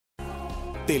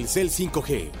Telcel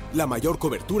 5G, la mayor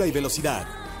cobertura y velocidad.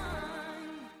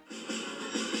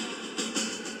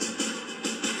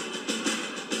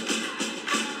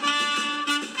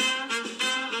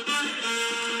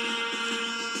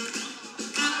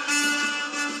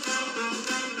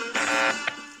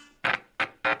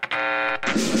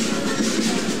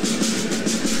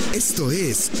 Esto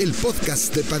es el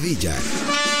podcast de Padilla,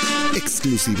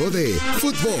 exclusivo de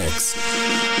Footbox.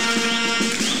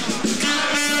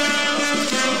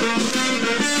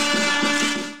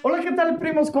 Hola, ¿qué tal,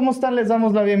 primos? ¿Cómo están? Les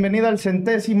damos la bienvenida al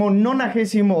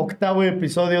 198º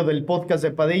episodio del podcast de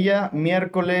Padilla.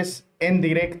 Miércoles en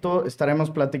directo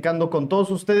estaremos platicando con todos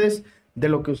ustedes de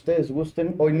lo que ustedes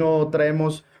gusten. Hoy no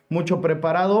traemos mucho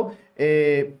preparado.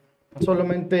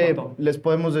 Solamente les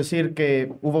podemos decir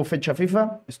que hubo fecha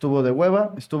FIFA, estuvo de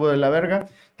hueva, estuvo de la verga.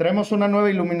 Traemos una nueva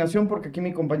iluminación porque aquí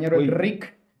mi compañero el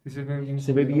Rick Se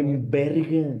ve bien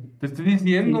verga. Te estoy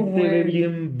diciendo, güey. Se ve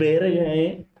bien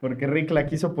verga, porque Rick la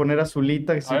quiso poner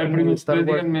azulita. A ver, primo, ustedes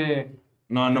díganme.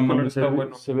 No, mames,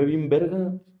 se ve bien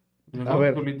verga. A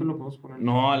ver. Azulito lo podemos poner.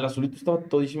 No, el azulito estaba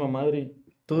todísima madre.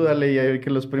 Tú dale y a ver que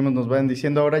los primos nos vayan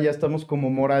diciendo. Ahora ya estamos como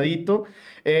moradito.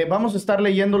 Vamos a estar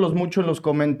leyéndolos mucho en los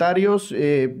comentarios.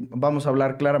 Vamos a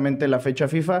hablar claramente de la fecha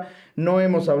FIFA. No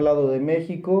hemos hablado de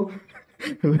México.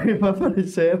 Va a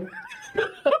aparecer.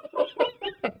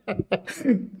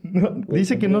 No,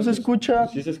 dice que no se escucha.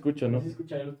 Sí se escucha, ¿no? Sí se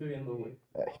escucha, ya lo estoy viendo, güey.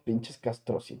 Ay, pinches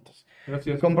castrocitos.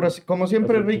 Gracias. Como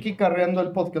siempre, Ricky carreando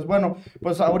el podcast. Bueno,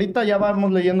 pues ahorita ya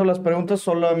vamos leyendo las preguntas,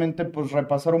 solamente pues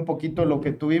repasar un poquito lo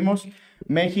que tuvimos.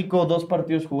 México, 2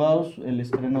 partidos jugados, el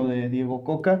estreno de Diego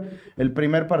Coca. El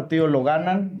primer partido lo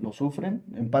ganan, lo sufren,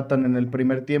 empatan en el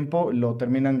primer tiempo, lo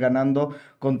terminan ganando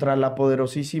contra la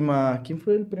poderosísima... ¿Quién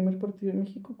fue el primer partido de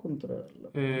México? Contra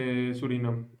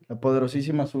Surinam. La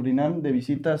poderosísima Surinam de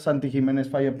visita. Santi Jiménez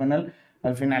falla penal.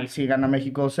 Al final sí gana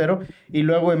México 2-0. Y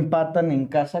luego empatan en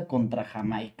casa contra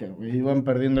Jamaica, güey. Iban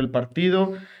perdiendo el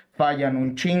partido. Fallan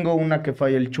un chingo. Una que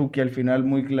falla el Chucky al final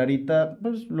muy clarita.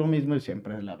 Pues lo mismo de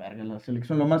siempre, de la verga la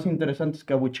selección. Lo más interesante es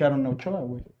que abuchearon a Ochoa,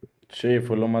 güey. Sí,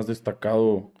 fue lo más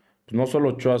destacado. Pues no solo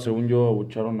Ochoa, según yo,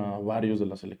 abucharon a varios de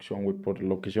la selección, güey, por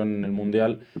lo que hicieron en el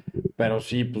Mundial. Pero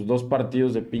sí, pues 2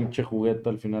 partidos de pinche juguete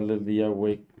al final del día,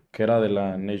 güey, que era de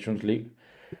la Nations League.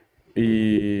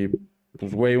 Y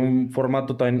pues, güey, un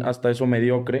formato también hasta eso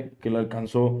mediocre, que le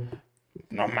alcanzó,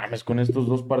 no mames, con estos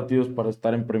 2 partidos para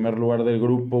estar en primer lugar del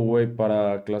grupo, güey,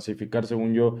 para clasificar,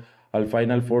 según yo, al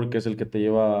Final Four, que es el que te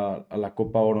lleva a la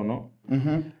Copa Oro, ¿no?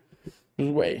 Uh-huh. Pues,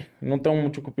 güey, no tengo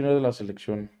mucho que opinar de la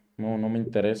selección. No me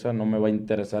interesa, no me va a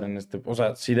interesar en este... O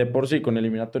sea, si de por sí con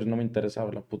eliminatorios no me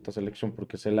interesaba la puta selección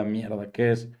porque sé la mierda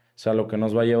que es, o sea, lo que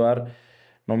nos va a llevar,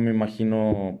 no me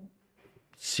imagino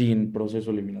sin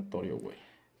proceso eliminatorio, güey.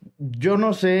 Yo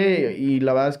no sé, y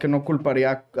la verdad es que no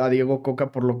culparía a Diego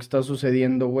Coca por lo que está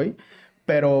sucediendo, güey.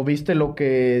 Pero ¿viste lo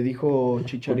que dijo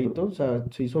Chicharito? O sea,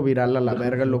 se hizo viral a la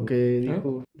verga lo que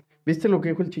dijo. ¿Viste lo que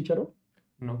dijo el Chicharo?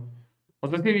 No. O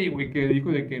sea, es que vi, güey, que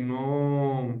dijo de que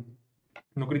no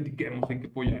critiquemos, hay que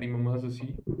apoyar y mamadas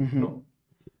así. Uh-huh. No.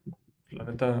 La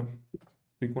neta,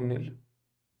 estoy con él.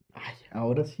 Ay,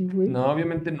 ahora sí, güey. No,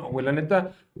 obviamente no, güey. La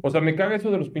neta, o sea, me caga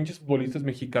eso de los pinches futbolistas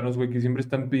mexicanos, güey, que siempre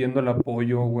están pidiendo el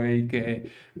apoyo, güey,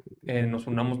 que nos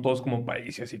unamos todos como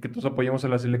país y así, que todos apoyemos a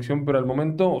la selección, pero al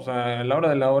momento, o sea, a la hora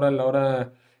de la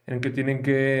hora en que tienen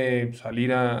que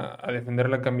salir a defender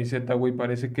la camiseta, güey,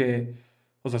 parece que,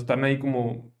 o sea, están ahí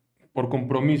como por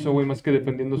compromiso, güey, más que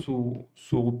defendiendo su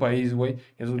país, güey.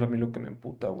 Eso es a mí lo que me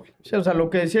emputa, güey. Sí, o sea, lo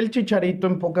que decía el Chicharito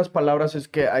en pocas palabras es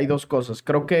que hay 2 cosas.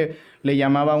 Creo que le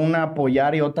llamaba una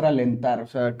apoyar y otra alentar. O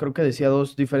sea, creo que decía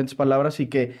 2 diferentes palabras y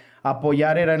que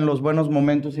apoyar era en los buenos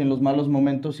momentos y en los malos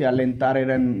momentos y alentar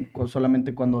era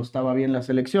solamente cuando estaba bien la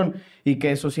selección y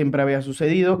que eso siempre había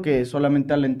sucedido, que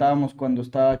solamente alentábamos cuando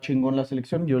estaba chingón la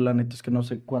selección. Yo la neta es que no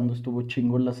sé cuándo estuvo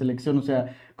chingón la selección, o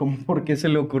sea, como por qué se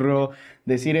le ocurrió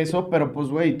decir eso, pero pues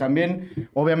güey, también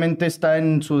obviamente está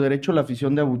en su derecho la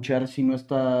afición de abuchear si no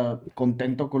está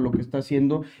contento con lo que está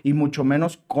haciendo y mucho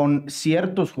menos con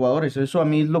ciertos jugadores. Eso a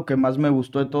mí es lo que más me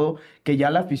gustó de todo, que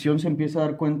ya la afición se empieza a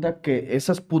dar cuenta que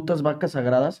esas putas vacas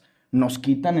sagradas nos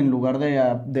quitan en lugar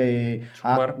de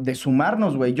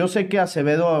sumarnos, güey. Yo sé que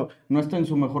Acevedo no está en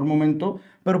su mejor momento,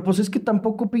 pero pues es que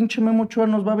tampoco pinche Memo Ochoa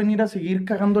nos va a venir a seguir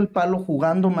cagando el palo,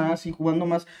 jugando más y jugando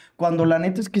más, cuando la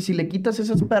neta es que si le quitas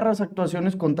esas perras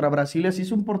actuaciones contra Brasil, así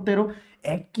es un portero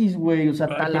X, güey, o sea,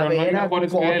 Talavera,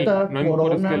 Cota,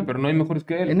 Corona. Pero no hay mejores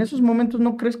que él. En esos momentos,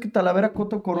 ¿no crees que Talavera,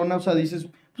 Cota, Corona, o sea, dices,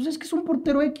 pues es que es un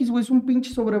portero X, güey, es un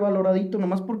pinche sobrevaloradito,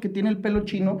 nomás porque tiene el pelo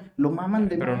chino, lo maman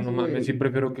de Pero más, no mames, güey. sí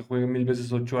prefiero que juegue 1000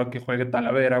 veces Ochoa, que juegue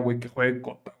Talavera, güey, que juegue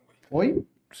Cota, güey. ¿Hoy?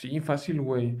 Sí, fácil,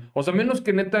 güey. O sea, menos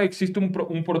que neta existe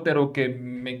un portero que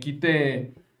me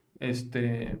quite,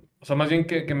 o sea, más bien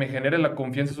que me genere la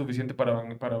confianza suficiente para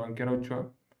banquear a Ochoa.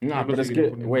 No, Yo lo pero es seguiría que,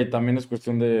 poniendo. güey, también es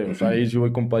cuestión de, o sea, ahí sí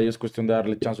voy con Padilla, es cuestión de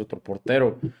darle chance a otro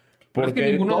portero. Pero es que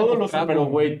Porque ninguno ha todos los, demostrado. pero,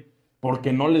 güey,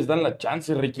 porque no les dan la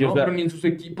chance, Ricky. No, O sea, pero ni en sus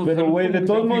equipos. pero, ¿sabes? güey, Como de que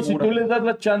todos sean modos, si tú figuras. les das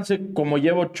la chance, como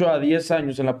lleva 8 a 10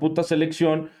 años en la puta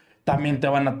selección, también te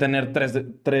van a tener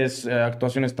tres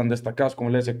actuaciones tan destacadas como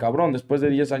el de ese cabrón. Después de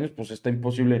 10 años, pues está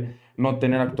imposible no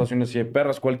tener actuaciones así de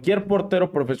perras. Cualquier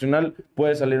portero profesional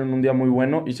puede salir en un día muy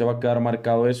bueno y se va a quedar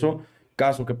marcado eso.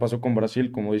 Caso que pasó con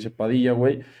Brasil, como dice Padilla,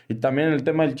 güey. Y también el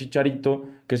tema del Chicharito,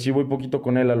 que sí voy poquito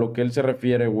con él, a lo que él se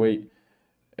refiere, güey,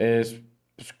 es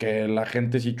pues, que la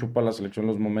gente sí chupa la selección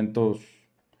en los momentos.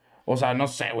 O sea, no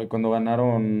sé, güey, cuando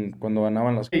ganaban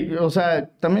las. Sí, o sea,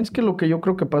 también es que lo que yo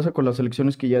creo que pasa con la selección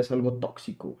es que ya es algo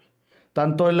tóxico, güey.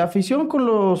 Tanto en la afición con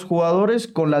los jugadores,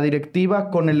 con la directiva,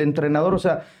 con el entrenador. O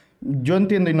sea, yo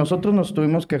entiendo y nosotros nos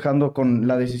estuvimos quejando con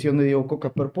la decisión de Diego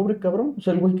Coca, pero pobre cabrón. O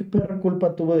sea, el güey qué perra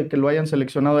culpa tuvo de que lo hayan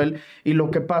seleccionado a él. Y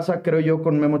lo que pasa, creo yo,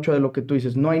 con Memo Ochoa de lo que tú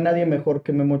dices, no hay nadie mejor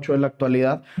que Memo Ochoa en la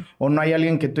actualidad. O no hay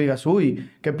alguien que tú digas,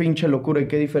 uy, qué pinche locura y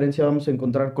qué diferencia vamos a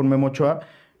encontrar con Memo Ochoa,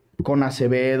 con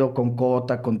Acevedo, con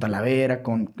Cota, con Talavera,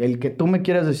 con el que tú me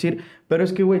quieras decir, pero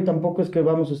es que, güey, tampoco es que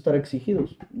vamos a estar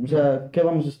exigidos. O sea, ¿qué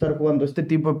vamos a estar jugando este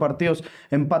tipo de partidos?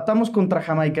 Empatamos contra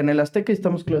Jamaica en el Azteca y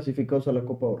estamos clasificados a la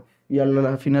Copa Oro y a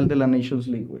la final de la Nations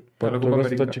League, güey. Para la Tú Copa lo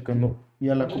estás América. checando. Y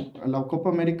a la Copa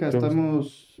América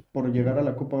estamos por llegar a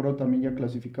la Copa Oro, también ya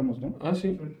clasificamos, ¿no? Ah,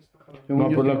 sí. Según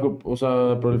No, yo, pues o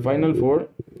sea, por el Final Four.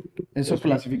 eso ya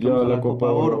clasificamos a la la Copa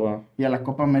Copa Oro, Oro va. y a la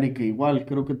Copa América igual.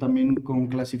 Creo que también con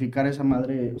clasificar esa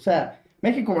madre, o sea,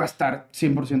 México va a estar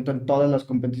 100% en todas las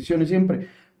competiciones siempre.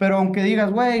 Pero aunque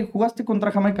digas, güey, jugaste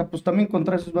contra Jamaica, pues también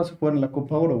contra esos vas a jugar en la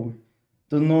Copa Oro, güey.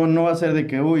 Entonces no va a ser de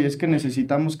que, uy, es que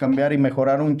necesitamos cambiar y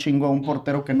mejorar un chingo a un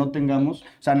portero que no tengamos. O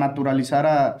sea, naturalizar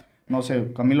a, no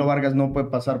sé, Camilo Vargas no puede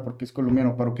pasar porque es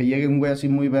colombiano, pero que llegue un güey así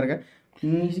muy verga.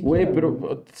 Ni siquiera, Güey,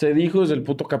 pero se dijo desde el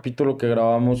puto capítulo que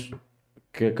grabamos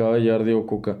que acaba de llegar Diego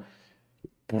Coca.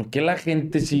 ¿Por qué la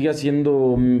gente sigue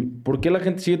haciendo... ¿Por qué la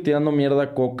gente sigue tirando mierda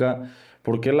a Coca?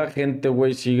 ¿Por qué la gente,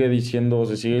 güey, sigue diciendo,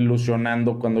 se sigue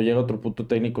ilusionando cuando llega otro puto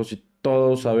técnico si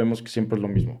todos sabemos que siempre es lo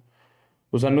mismo?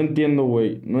 O sea, no entiendo,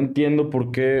 güey. No entiendo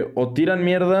por qué o tiran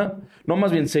mierda. No,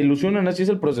 más bien, se ilusionan, así es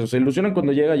el proceso. Se ilusionan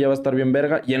cuando llega, ya va a estar bien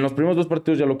verga. Y en los primeros 2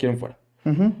 partidos ya lo quieren fuera.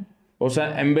 Ujú. O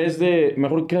sea, en vez de...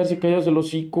 Mejor quedarse callados el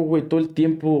hocico, güey, todo el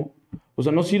tiempo. O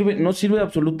sea, no sirve de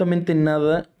absolutamente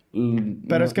nada.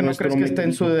 Pero es que no nuestro crees que esté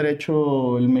en su México.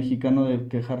 derecho el mexicano de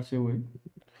quejarse, güey.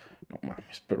 No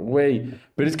mames, pero güey.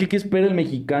 Pero es que, ¿qué espera el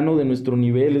mexicano de nuestro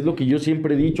nivel? Es lo que yo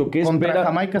siempre he dicho. ¿Qué Contra espera?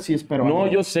 Jamaica sí espero No,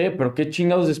 algo. yo sé, pero ¿qué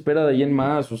chingados espera de ahí en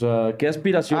más? O sea, ¿qué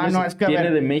aspiraciones no, es que a tiene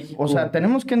ver, de México? o sea,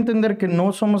 tenemos que entender que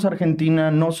no somos Argentina,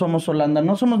 no somos Holanda,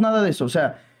 no somos nada de eso. O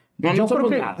sea, No, yo no creo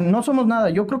somos que nada. no somos nada.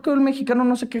 Yo creo que el mexicano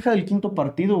no se queja del quinto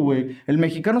partido, güey. El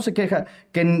mexicano se queja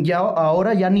que ya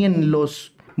ahora ya ni en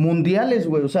los mundiales,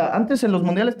 güey. O sea, antes en los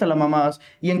mundiales te la mamabas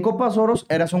y en Copas Oros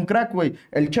eras un crack, güey.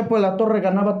 El Chepo de la Torre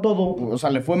ganaba todo. O sea,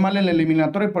 le fue mal en la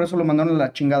eliminatoria y por eso lo mandaron a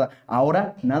la chingada.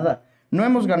 Ahora, nada. No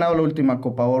hemos ganado la última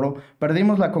Copa Oro,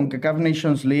 perdimos la CONCACAF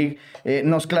Nations League,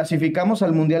 nos clasificamos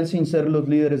al Mundial sin ser los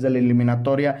líderes de la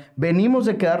eliminatoria, venimos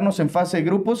de quedarnos en fase de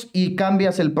grupos y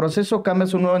cambias el proceso,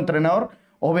 cambias un nuevo entrenador.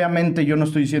 Obviamente yo no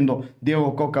estoy diciendo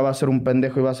Diego Coca va a ser un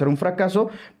pendejo y va a ser un fracaso,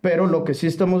 pero lo que sí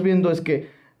estamos viendo es que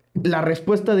la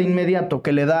respuesta de inmediato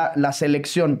que le da la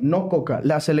selección, no Coca,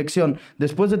 la selección,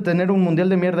 después de tener un mundial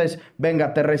de mierda es,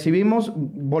 venga, te recibimos,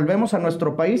 volvemos a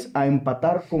nuestro país a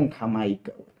empatar con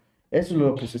Jamaica, güey. Eso es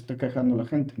lo que se está quejando la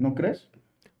gente, ¿no crees?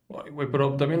 Ay, güey,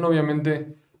 pero también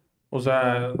obviamente, o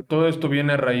sea, todo esto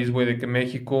viene a raíz, güey, de que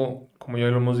México, como ya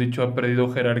lo hemos dicho, ha perdido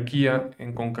jerarquía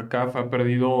en CONCACAF, ha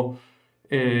perdido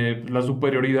la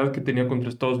superioridad que tenía contra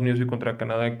Estados Unidos y contra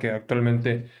Canadá, que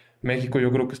actualmente México yo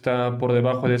creo que está por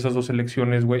debajo de esas 2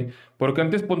 selecciones, güey. Porque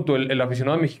antes, punto, el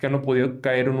aficionado mexicano podía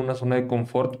caer en una zona de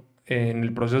confort en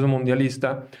el proceso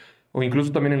mundialista o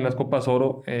incluso también en las Copas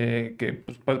Oro, que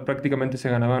pues, prácticamente se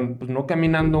ganaban, pues no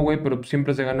caminando, güey, pero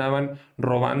siempre se ganaban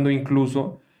robando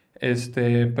incluso.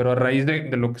 Pero a raíz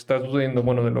de lo que está sucediendo,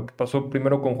 bueno, de lo que pasó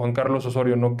primero con Juan Carlos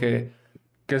Osorio, ¿no? Que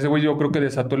ese güey yo creo que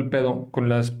desató el pedo con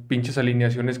las pinches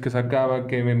alineaciones que sacaba,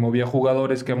 que me movía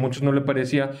jugadores que a muchos no le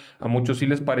parecía, a muchos sí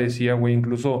les parecía, güey.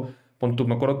 Incluso, pon tú,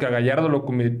 me acuerdo que a Gallardo lo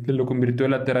convirtió de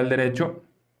lateral derecho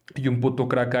y un puto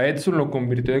crack a Edson lo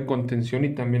convirtió de contención y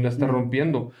también la está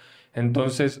rompiendo.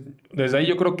 Entonces, desde ahí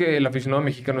yo creo que el aficionado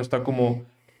mexicano está como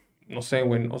no sé,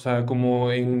 güey, o sea,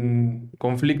 como en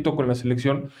conflicto con la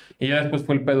selección. Y ya después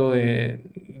fue el pedo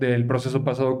del proceso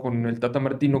pasado con el Tata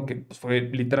Martino, que pues, fue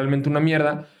literalmente una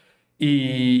mierda.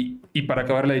 Y para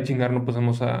acabarla de chingar, no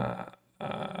pasamos a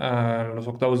los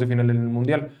octavos de final en el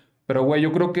Mundial. Pero, güey,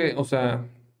 yo creo que, o sea,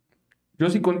 yo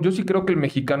sí creo que el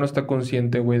mexicano está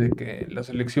consciente, güey, de que la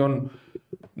selección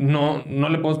no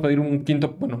le podemos pedir un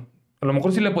quinto, bueno, a lo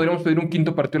mejor sí le podríamos pedir un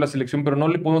quinto partido a la selección, pero no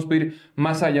le podemos pedir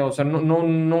más allá. O sea,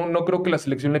 no creo que la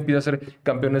selección le pida ser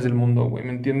campeones del mundo, güey,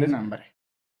 ¿me entiendes? No, hombre.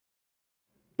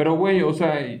 Pero, güey, o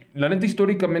sea, la neta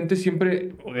históricamente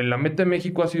siempre la meta de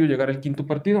México ha sido llegar al quinto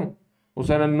partido. O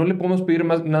sea, no le podemos pedir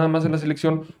nada más a la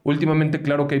selección. Últimamente,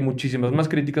 claro que hay muchísimas más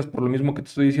críticas por lo mismo que te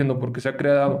estoy diciendo, porque se ha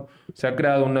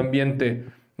creado un ambiente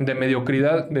de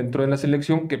mediocridad dentro de la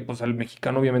selección que, pues, al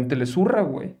mexicano obviamente le zurra,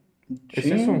 güey. Es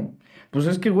Sí. eso. Pues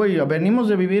es que, güey, venimos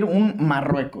de vivir un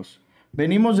Marruecos.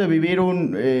 Venimos de vivir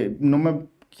un...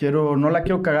 no la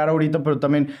quiero cagar ahorita, pero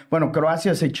también, bueno,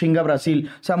 Croacia se chinga a Brasil.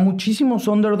 O sea, muchísimos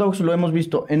underdogs lo hemos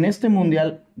visto. En este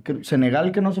mundial,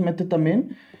 Senegal que no se mete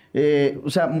también. O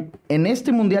sea, en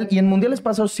este mundial y en mundiales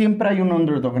pasados siempre hay un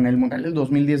underdog. En el mundial del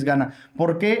 2010 gana.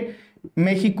 ¿Por qué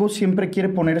México siempre quiere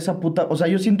poner esa puta? O sea,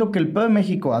 yo siento que el pedo de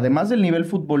México, además del nivel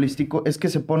futbolístico, es que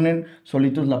se ponen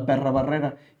solitos la perra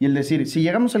barrera. Y el decir, si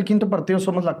llegamos al quinto partido,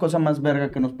 somos la cosa más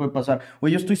verga que nos puede pasar.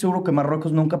 Oye, yo estoy seguro que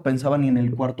Marruecos nunca pensaba ni en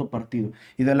el cuarto partido.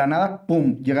 Y de la nada,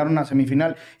 ¡pum!, llegaron a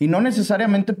semifinal. Y no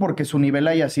necesariamente porque su nivel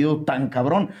haya sido tan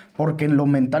cabrón, porque en lo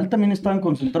mental también estaban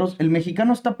concentrados. El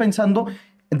mexicano está pensando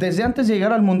desde antes de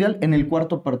llegar al Mundial en el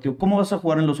cuarto partido. ¿Cómo vas a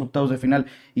jugar en los octavos de final?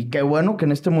 Y qué bueno que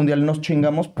en este Mundial nos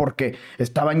chingamos porque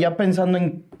estaban ya pensando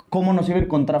en cómo nos iba a ir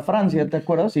contra Francia, ¿te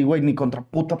acuerdas? Y, güey, ni contra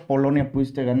puta Polonia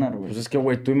pudiste ganar, güey. Pues es que,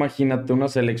 güey, tú imagínate una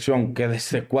selección que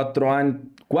desde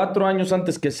 4 años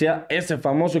antes que sea ese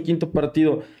famoso quinto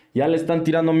partido, ya le están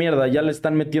tirando mierda, ya le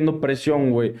están metiendo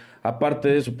presión, güey. Aparte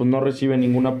de eso, pues no recibe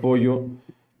ningún apoyo.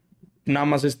 Nada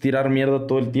más es tirar mierda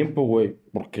todo el tiempo, güey.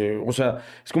 Porque, o sea,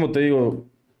 es como te digo...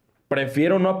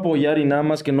 Prefiero no apoyar y nada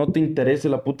más que no te interese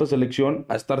la puta selección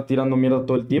a estar tirando mierda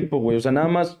todo el tiempo, güey. O sea, nada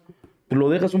más lo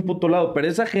dejas un puto lado. Pero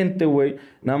esa gente, güey,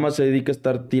 nada más se dedica a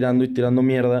estar tirando y tirando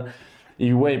mierda.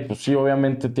 Y, güey, pues sí,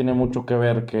 obviamente tiene mucho que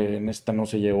ver que en esta no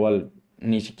se llegó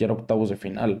ni siquiera octavos de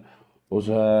final. O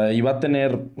sea, iba a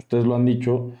tener, ustedes lo han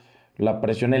dicho, la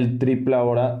presión el triple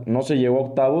ahora. No se llegó a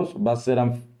octavos, va a ser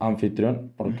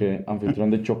anfitrión, porque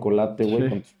anfitrión de chocolate, güey, Sí.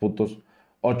 con tus putos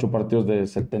 8 partidos de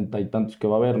 70 y tantos que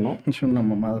va a haber, ¿no? Es una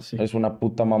mamada, sí. Es una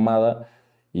puta mamada.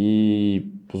 Y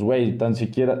pues, güey,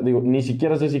 ni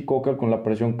siquiera sé si Coca con la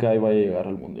presión que hay va a llegar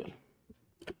al Mundial.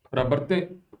 Pero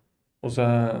aparte, o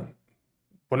sea,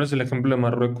 pones el ejemplo de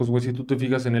Marruecos, güey. Si tú te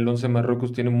fijas en el 11,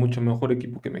 Marruecos tiene mucho mejor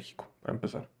equipo que México, para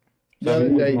empezar. O sea, Ya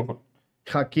desde mucho ahí. mejor.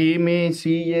 Hakimi,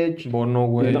 Ziyech, Bono, el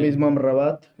güey. mismo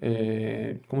Amrabat.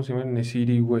 ¿Cómo se llama?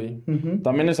 Nesiri, güey. Ujú.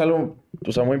 También es algo,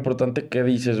 o sea, muy importante que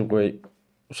dices, güey.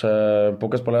 O sea, en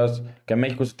pocas palabras, que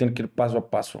México se tiene que ir paso a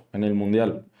paso en el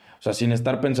Mundial. O sea, sin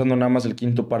estar pensando nada más el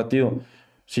quinto partido.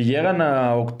 Si llegan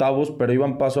a octavos, pero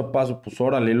iban paso a paso, pues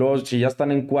órale. Y luego, si ya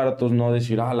están en cuartos, no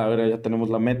decir, la verga, ya tenemos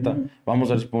la meta. Vamos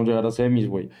a ver si podemos llegar a semis,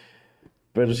 güey.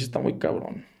 Pero sí está muy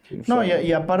cabrón. O No, sea,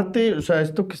 y aparte, o sea,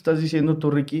 esto que estás diciendo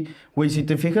tú, Ricky, güey, si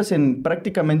te fijas en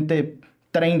prácticamente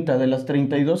 30 de las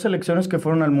 32 selecciones que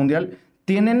fueron al Mundial,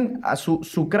 tienen a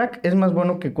su crack es más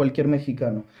bueno que cualquier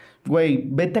mexicano. Güey,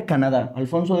 vete a Canadá.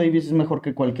 Alfonso Davis es mejor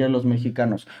que cualquiera de los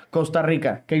mexicanos. Costa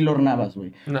Rica, Keylor Navas,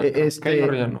 güey. No,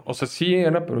 Keylor ya no. O sea, sí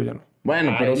era, pero ya no.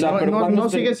 bueno, pero, o sea, ¿No, pero no- ¿cuándo no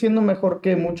se- sigue siendo mejor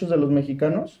que muchos de los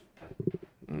mexicanos?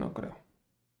 No creo.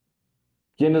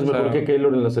 ¿Quién es O sea, mejor que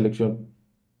Keylor en la selección?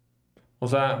 O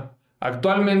sea,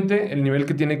 actualmente el nivel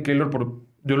que tiene Keylor,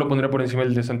 yo lo pondría por encima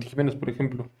del de Santi Jiménez, por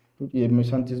ejemplo. Y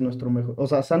Santi es nuestro mejor. O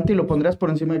sea, ¿Santi lo pondrías por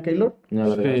encima de Keylor? La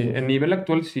Sí, verdad, en nivel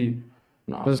actual sí.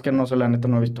 no. Pues es que no sé, la neta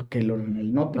no he visto a Keylor en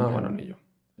el Nottingham. No, bueno, ni yo.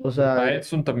 O sea, A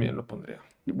Edson también lo pondría.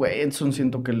 güey, Edson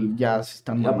siento que ya se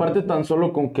están Y mamando. aparte tan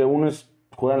solo con que uno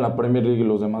juega en la Premier League y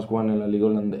los demás juegan en la Liga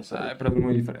Holandesa. Ay, pero es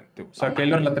muy diferente. O sea,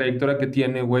 Keylor, la trayectoria que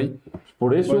tiene, güey.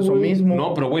 Por eso, Por eso güey. mismo.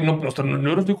 No, pero güey, no, o sea, no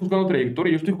lo estoy juzgando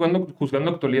trayectoria, yo estoy juzgando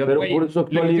actualidad, Pero güey. por su Le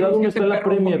actualidad, metieron ¿dónde 7 está la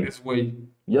perros Premier? goles, güey.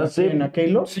 Ya sé. ¿En a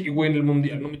Keylor? Sí, güey, en el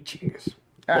Mundial, no me chingues.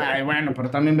 Ay, bueno, pero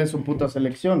también ve su puta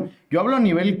selección. Yo hablo a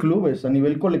nivel clubes, a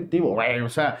nivel colectivo, güey. O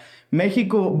sea,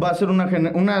 México va a ser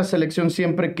una selección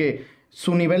siempre que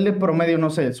su nivel de promedio, no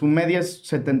sé, su media es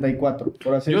 74,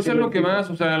 por así Yo sé decirlo. lo que más,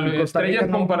 o sea, Y Costa estrellas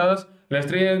Rica no. comparadas, la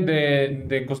estrella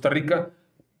de Costa Rica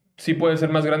sí puede ser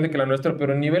más grande que la nuestra,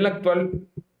 pero en nivel actual,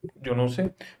 yo no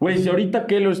sé. Güey, si ahorita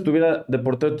Keylor estuviera de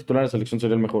portero titular en la selección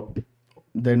sería el mejor.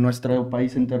 De nuestro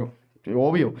país entero.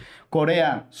 obvio.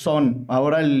 Corea, Son,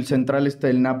 ahora el central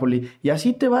del Napoli. Y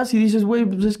así te vas y dices, güey,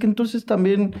 pues es que entonces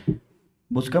también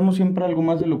buscamos siempre algo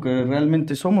más de lo que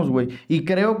realmente somos, güey. Y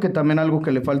creo que también algo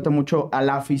que le falta mucho a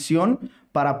la afición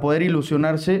para poder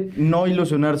ilusionarse, no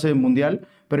ilusionarse de mundial,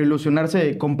 pero ilusionarse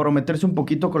de comprometerse un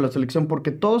poquito con la selección,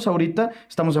 porque todos ahorita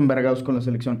estamos envergados con la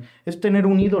selección. Es tener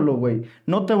un ídolo, güey.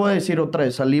 No te voy a decir otra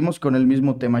vez, salimos con el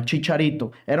mismo tema.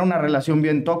 Chicharito. Era una relación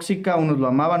bien tóxica, unos lo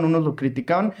amaban, unos lo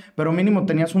criticaban, pero mínimo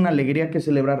tenías una alegría que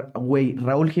celebrar. Güey,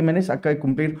 Raúl Jiménez acaba de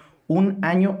cumplir un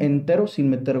año entero sin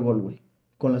meter gol, güey,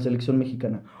 con la selección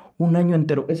mexicana. Un año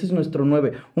entero. Ese es nuestro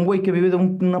 9. Un güey que vive de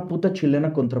una puta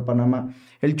chilena contra Panamá.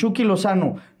 El Chucky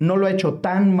Lozano no lo ha hecho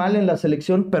tan mal en la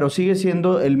selección, pero sigue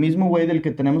siendo el mismo güey del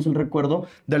que tenemos el recuerdo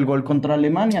del gol contra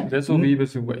Alemania. De eso vive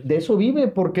ese güey. De eso vive,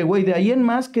 porque, güey, de ahí en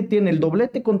más, ¿qué tiene? El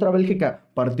doblete contra Bélgica,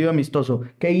 partido amistoso.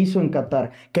 ¿Qué hizo en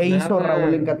Qatar? ¿Qué hizo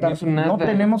Raúl en Qatar? No hizo nada. No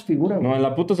tenemos figura, güey. No, en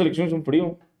la puta selección es un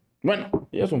frío. Bueno,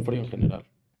 ya es un frío en general.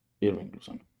 Irving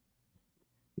Lozano.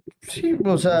 Sí,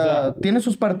 o sea, tiene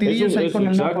sus partidillos ahí con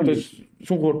el Napoli.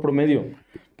 Es un jugador promedio.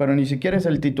 Pero ni siquiera es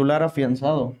el titular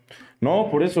afianzado. No,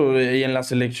 por eso, y en la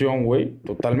selección, güey,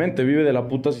 totalmente, vive de la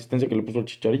puta asistencia que le puso el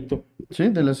Chicharito. Sí,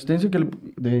 de la asistencia que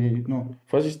le... No,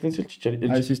 ¿Fue asistencia el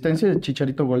Chicharito? asistencia de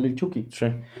Chicharito, gol del Chucky. Sí.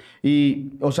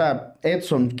 Y, o sea,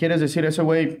 Edson, quieres decir, ese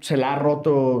güey se la ha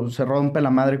roto, se rompe la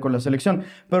madre con la selección,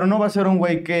 pero no va a ser un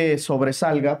güey que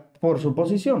sobresalga por su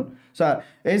posición. O sea,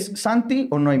 ¿es Santi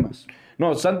o no hay más?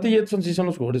 No, Santi y Edson sí son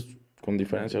los jugadores con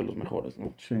diferencia de los mejores,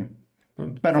 ¿no? Sí.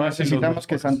 Pero necesitamos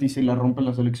que Santi sí la rompa en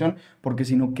la selección, porque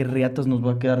si no, ¿qué riatas nos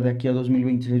va a quedar de aquí a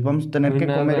 2026? Vamos a tener que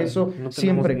comer eso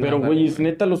siempre. Pero, güey, es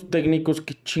neta, los técnicos,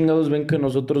 qué chingados ven que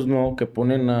nosotros no, que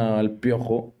ponen al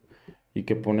Piojo y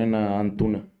que ponen a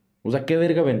Antuna. O sea, ¿qué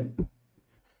verga ven?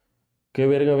 ¿Qué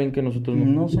verga ven que nosotros no?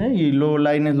 No sé, y luego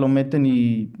Lainez lo meten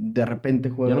y de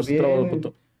repente juega Ya no se bien. traba,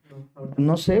 puto.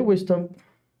 No sé, güey, está...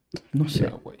 No sé,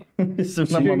 güey. Es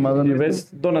una mamada. Si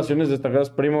ves donaciones destacadas,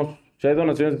 primos, si hay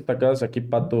donaciones destacadas aquí,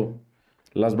 Pato,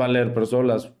 las va a leer, pero solo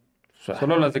las... O sea,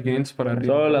 Solo las de 500 para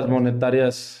arriba. solo las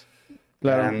monetarias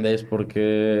Claro. grandes,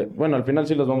 porque... Bueno, al final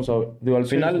sí las vamos a... Digo, al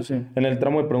Sí, final, sí. en el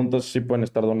tramo de preguntas sí pueden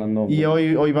estar donando. Y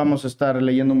hoy vamos a estar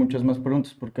leyendo muchas más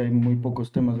preguntas porque hay muy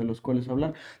pocos temas de los cuales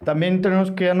hablar. También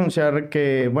tenemos que anunciar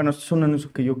que, bueno, este es un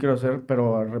anuncio que yo quiero hacer,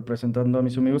 pero representando a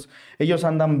mis amigos, ellos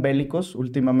andan bélicos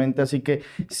últimamente, así que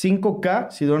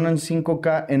 5K, si donan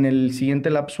 5K en el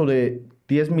siguiente lapso de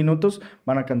 10 minutos,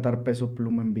 van a cantar Peso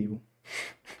Pluma en vivo.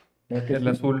 El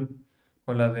azul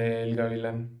o la del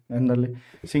gavilán. Ándale.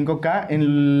 5K en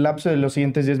el lapso de los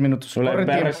siguientes 10 minutos. O la de Corre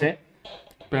tiempo. PRC.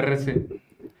 PRC.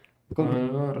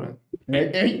 Con-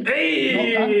 ¡Ey!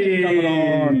 No cantes,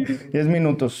 cabrón. 10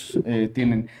 minutos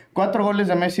tienen. 4 goles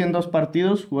de Messi en 2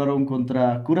 partidos. Jugaron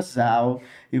contra Curazao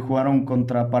y jugaron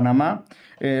contra Panamá.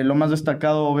 Lo más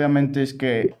destacado, obviamente, es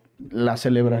que la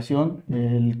celebración,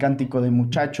 el cántico de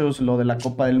muchachos, lo de la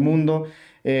Copa del Mundo.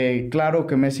 Claro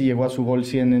que Messi llegó a su gol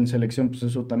 100 en selección, pues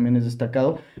eso también es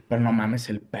destacado. Pero no mames,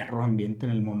 el perro ambiente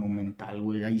en el Monumental,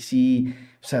 güey. Ahí sí,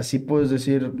 o sea, sí puedes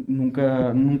decir,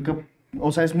 nunca...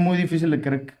 O sea, es muy difícil de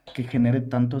creer que genere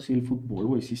tanto así el fútbol,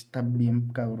 güey. Sí está bien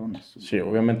cabrón eso. Sí,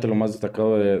 obviamente lo más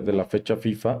destacado de la fecha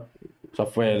FIFA, o sea,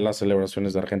 fue las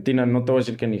celebraciones de Argentina. No te voy a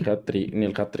decir que ni el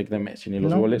hat-trick de Messi, ni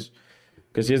los No. goles.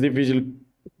 Que sí es difícil,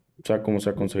 o sea, como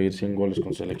sea conseguir 100 goles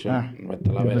con selección. Vete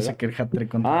a la yo verga. pensé que el hat-trick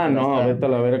contra No, Curazao. vete a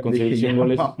la verga, conseguir Dije, 100 ya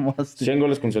goles. mamaste. 100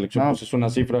 goles con selección, No. pues es una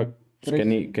cifra pues,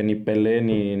 que ni Pelé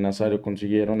ni Nazario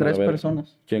consiguieron. 3 A ver,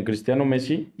 personas. ¿quién? Cristiano,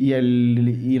 Messi. Y el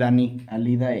iraní,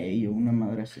 Alida Ey, o una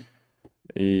madre así.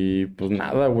 Y pues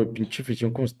nada, güey, pinche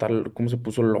afición, cómo se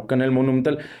puso loca en el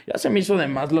Monumental. Ya se me hizo de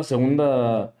más la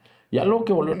segunda. Ya luego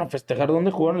que volvieron a festejar,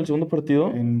 ¿dónde jugaron el segundo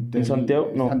partido? ¿En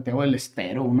Santiago? No. Santiago del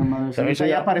Estero, una madre así. Se me O sea,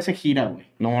 hizo ya ya- parece gira, güey.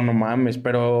 No, no mames,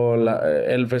 pero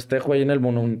el festejo ahí en el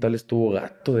Monumental estuvo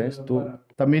gato, estuvo.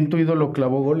 También tu ídolo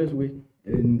clavó goles, güey,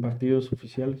 en partidos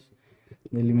oficiales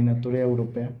de eliminatoria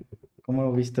europea. ¿Cómo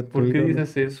lo viste? ¿Por qué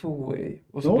dices eso, güey?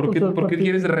 O sea, No, ¿por pues, qué, el por qué partido-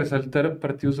 quieres resaltar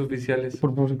partidos oficiales?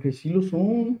 Porque sí lo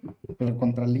son. Pero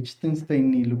contra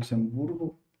Liechtenstein y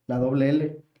Luxemburgo. La doble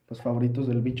L. Los favoritos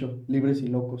del bicho. Libres y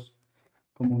locos.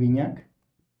 Como Guiñac.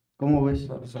 ¿Cómo ves?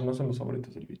 No, no son los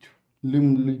favoritos del bicho.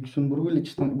 Luxemburgo y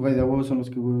Liechtenstein. Güey, de huevos son los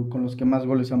que, con los que más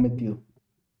goles han metido.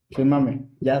 Sin mame.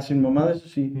 Ya, sin mamada, eso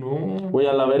sí. No. Güey,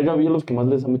 a la verga vi a los que más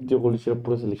les han metido goles y era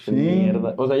pura selección de Sí.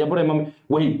 mierda. O sea, ya por ahí mame.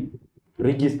 Güey,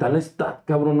 Ricky, está la stat,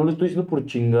 cabrón, no le estoy diciendo por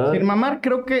chingada. Sin mamar,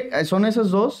 creo que son esas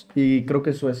dos y creo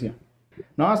que Suecia.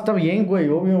 No, está bien, güey,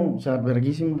 obvio. O sea,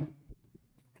 verguísima.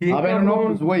 ¿Qué, A ver, no, cabrón?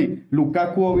 pues, güey,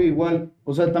 Lukaku, obvio, igual.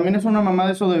 O sea, también es una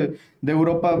mamada eso de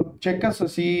Europa. Checas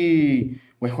así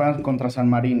Güey, juegan contra San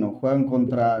Marino, juegan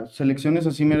contra selecciones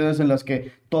así mierdas en las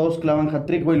que todos clavan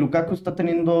hat-trick, güey. Lukaku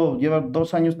lleva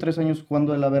 2 años, 3 años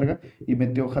jugando de la verga y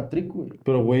metió hat-trick, güey.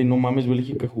 Pero, güey, no mames,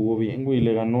 Bélgica jugó bien, güey.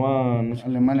 Le ganó a... No sé.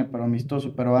 Alemania, pero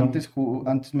amistoso. Pero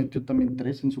antes metió también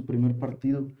 3 en su primer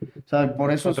partido. O sea,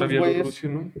 por eso Contra esos güeyes... Bielorrusia,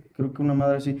 ¿no? Creo que una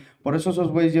madre así. Por eso esos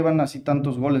güeyes llevan así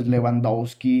tantos goles.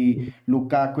 Lewandowski,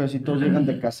 Lukaku y así todos llegan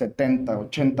de que 70,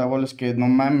 80 goles que no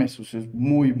mames. O sea, es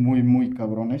muy, muy, muy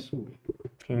cabrón eso, güey.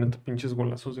 La neta, pinches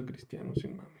golazos de Cristiano,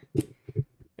 sin mames.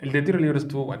 El de tiro libre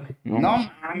estuvo bueno. No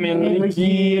mames, güey,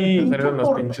 sí, el salieron los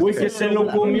pinche pinches Güey, que pelos. se lo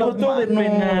comió todo de No.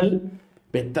 penal.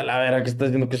 Vete a la vera que estás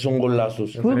diciendo que son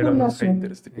golazos. Fue Salieron los golazo.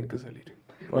 haters, tenían que salir.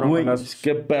 Fueron Güey, golazos.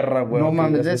 Qué perra, güey. No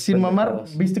mames, esas sin mamar,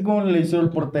 pendejadas. ¿viste cómo le hizo el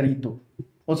porterito?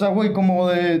 O sea, güey, como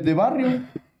de barrio.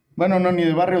 Bueno, no, ni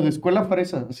de barrio, de escuela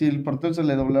fresa. Así el portero se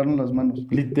le doblaron las manos.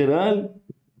 Literal.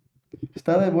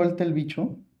 ¿Está de vuelta el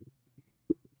bicho?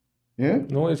 ¿Eh?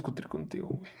 No voy a discutir contigo,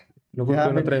 güey. Luego Ya,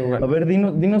 que no traigo a ganas. ver,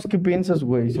 dinos qué piensas,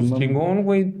 güey. Pues sin mamar. chingón,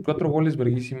 güey. 4 goles,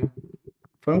 verguísima.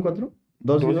 ¿Fueron 4?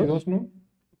 2 ¿2 y y 2? 2, ¿no? No,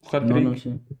 Hat-trick. no sé.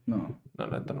 No. No,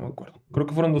 la neta no me acuerdo. Creo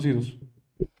que fueron 2 y 2.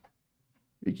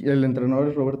 Y el entrenador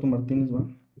es Roberto Martínez, ¿va?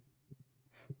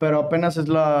 Pero apenas es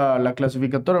la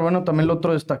clasificatoria. Bueno, también el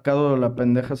otro destacado, la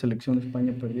pendeja selección de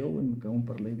España perdió, güey. Me cagó un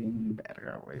parlay bien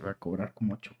verga, güey. Va a cobrar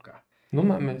como 8K. No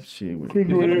mames. Sí, güey. ¿Y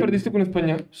ya lo perdiste con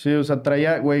España? Sí, o sea,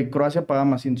 traía, güey, Croacia pagaba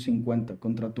más 150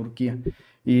 contra Turquía.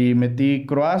 Y metí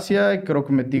Croacia, y creo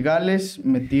que metí Gales,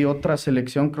 metí otra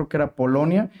selección, creo que era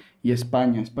Polonia y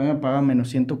España. España pagaba menos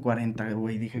 140,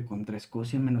 güey. Dije, contra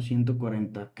Escocia menos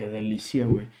 140. Qué delicia,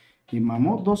 güey. Y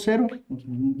mamó 2-0.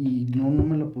 Y no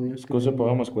me lo podía Escocia creer.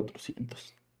 pagaba más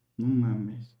 400. No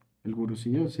mames. El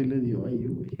gurusillo sí le dio ahí,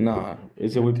 güey. No,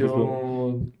 ese güey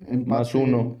puso Metió- más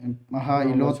 1. Ajá,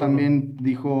 No, y luego más uno. también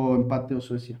dijo empate o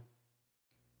Suecia.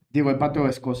 Digo, empate o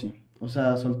Escocia. O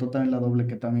sea, soltó también la doble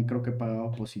que también creo que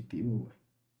pagaba positivo, güey.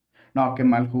 No, qué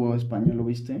mal jugó España, ¿lo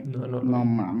viste? No, no lo No vi.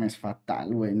 mames,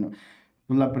 fatal, güey. No.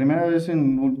 Pues la primera vez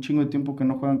en un chingo de tiempo que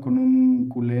no juegan con un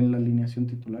culé en la alineación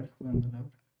titular. Juegan de la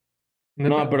verga.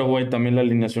 No, Neta. pero güey, también la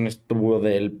alineación estuvo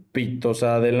del pito. O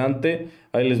sea, adelante,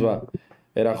 ahí les va.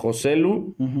 Era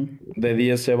Joselu, Ujú. de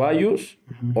 10 Ceballos,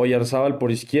 Oyarzábal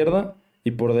por izquierda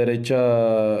y por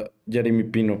derecha Jeremy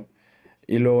Pino.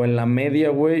 Y luego en la media,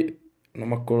 güey, no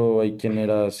me acuerdo ahí quién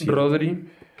era. Sí. Rodri.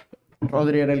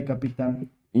 Rodri era el capitán.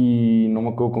 Y no me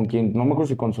acuerdo con quién. No me acuerdo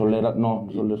si con Solera. No,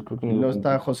 Soler, creo que Y ni lo luego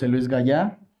estaba José Luis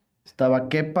Gallá, estaba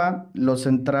Kepa, los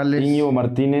centrales. Íñigo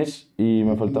Martínez y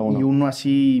me falta Y uno. uno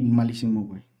así malísimo,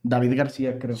 güey. David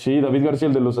García, creo. Sí, David García,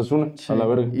 el de los Asuna, Sí. a la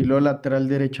verga. Y luego lateral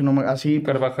derecho, así.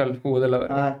 Carvajal jugó de la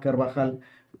verga. Carvajal.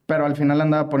 Pero al final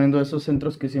andaba poniendo esos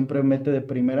centros que siempre mete de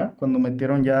primera. Cuando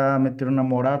metieron a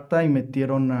Morata y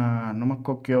metieron a, no me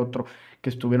acuerdo qué otro, que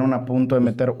estuvieron a punto de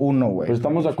meter uno, güey. Pues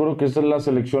estamos de acuerdo que esa es la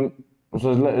selección, o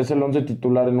sea, es el 11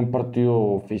 titular en un partido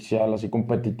oficial, así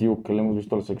competitivo, que le hemos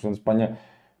visto a la selección de España,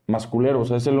 más culero. O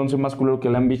sea, es el 11 más culero que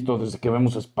le han visto desde que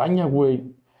vemos a España, güey.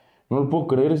 No lo puedo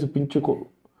creer, ese pinche...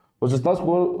 O sea, estabas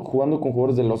jugando con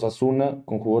jugadores de los Asuna,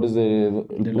 con jugadores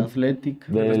Del Athletic,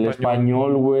 del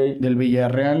Español, güey. del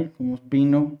Villarreal, como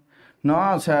Pino.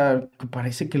 No, o sea, que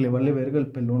parece que le vale verga el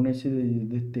pelón ese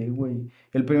de T, güey.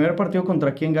 El primer partido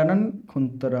 ¿contra quién ganan?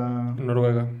 Contra...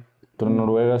 Noruega. Contra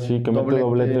Noruega, sí, que mete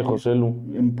doblete José Lu.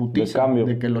 En putiza, De cambio.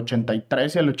 de que el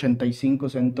 83 y el 85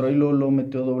 se entró y luego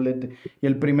metió doblete. Y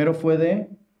el primero fue de...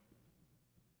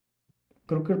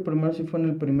 Creo que el primero sí fue en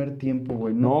el primer tiempo,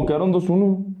 güey. No, quedaron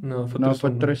 2-1. No, fue No,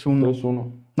 fue 3-1. 3-1.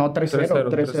 3-1. No, 3-0, 3-0,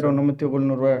 3-0, no metió gol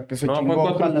Noruega, que se No, fue chingó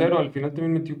 4-0. Haaland. Al final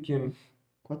también metió quién.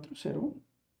 4-0.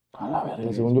 A la verga,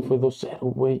 el segundo fue 2-0,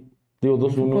 güey. Digo,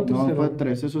 2-1. No, 3-0. fue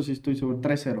 3, eso sí estoy seguro.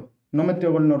 3-0. No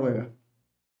metió gol Noruega.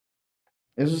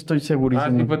 Eso estoy segurísimo.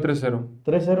 Ah, sí, fue 3-0.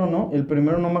 3-0, ¿no? El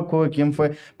primero no me acuerdo de quién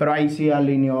fue, pero ahí sí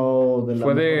alineó de la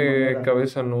Fue mejor de manera.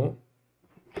 cabeza, ¿no?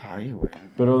 Ay, güey.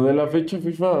 Pero de la fecha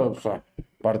FIFA, o sea,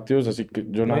 partidos así que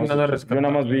yo No hay nada yo nada más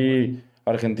rescatable, vi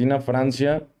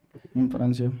Argentina-Francia, En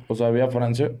Francia. o sea, vi a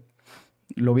Francia,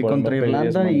 Lo vi Por contra Mbappé y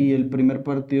Irlanda Griezmann. y el primer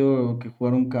partido que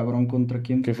jugaron cabrón contra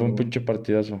quién que fue un güey? pinche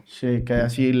partidazo. Sí, que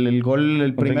así el gol,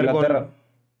 el Contra primer Inglaterra. gol.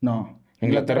 No.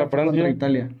 Inglaterra, fue contra Francia.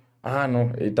 Italia. Ah, no,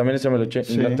 y también ese me lo eché,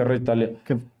 Sí. Inglaterra-Italia.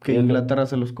 Que Y el- Inglaterra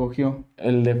se los cogió.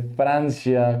 El de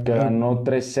Francia, que ganó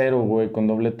 3-0, güey, con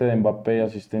doblete de Mbappé,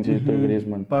 asistencia de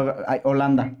Griezmann.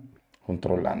 Holanda.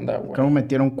 Contra Holanda, güey. Creo que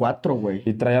metieron 4, güey.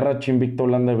 Y traía racha invicta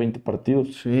Holanda de 20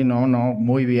 partidos. Sí, no,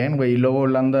 muy bien, güey. Y luego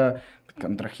Holanda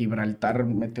contra Gibraltar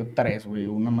metió 3, güey.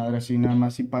 Una madre así nada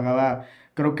más y pagaba,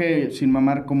 creo que sin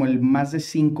mamar, como el más de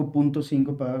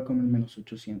 5.5 pagaba como el menos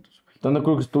 800, güey. ¿Están de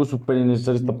acuerdo que estuvo súper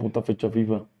innecesaria esta puta fecha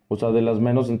FIFA? O sea, de las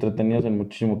menos entretenidas en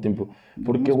muchísimo tiempo.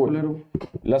 Porque, güey,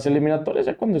 las eliminatorias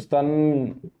ya cuando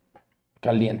están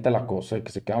caliente la cosa,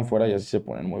 que se quedan fuera y así se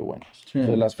ponen muy buenas. Sí. O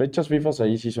sea, las fechas FIFA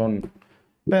ahí sí son...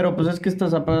 Pero pues es que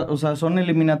o sea, son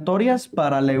eliminatorias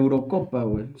para la Eurocopa,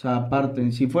 güey. O sea,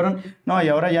 aparte, si fueran... No, y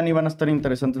ahora ya ni van a estar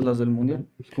interesantes las del Mundial.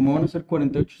 Como van a ser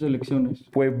 48 selecciones.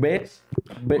 Pues ves...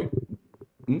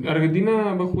 Argentina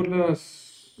va a jugar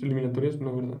las eliminatorias,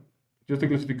 no, ¿verdad? Ya está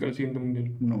clasificado al siguiente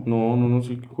mundial. No.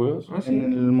 ¿Sí juegas? Ah, sí.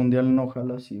 En el Mundial no,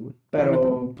 ojalá sí, güey.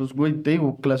 Pero, pues, güey, te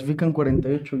digo, clasifican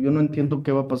 48. Yo no entiendo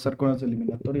qué va a pasar con las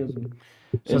eliminatorias, güey.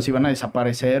 O sea, si van a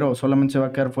desaparecer o solamente se va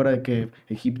a quedar fuera de que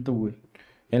Egipto, güey.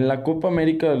 En la Copa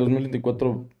América de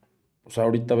 2024, o sea,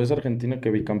 ahorita ves a Argentina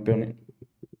que bicampeón, ¿eh?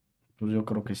 Pues yo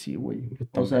creo que sí, güey.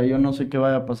 O sea, yo no sé qué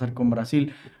vaya a pasar con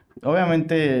Brasil.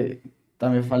 Obviamente,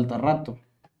 también falta rato.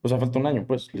 O sea, falta un año,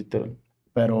 pues, literal.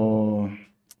 Pero...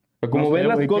 Como no ven sé,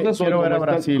 las güey, cosas hoy, quiero ver a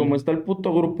Brasil. como está el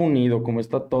puto grupo unido, como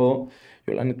está todo,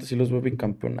 yo la neta sí los veo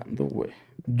bicampeonando, güey.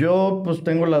 Yo, pues,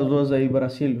 tengo las dudas de ahí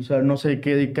Brasil. O sea, no sé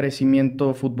qué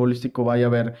crecimiento futbolístico vaya a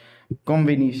haber con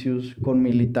Vinicius, con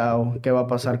Militao, qué va a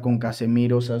pasar con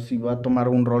Casemiro, o sea, si va a tomar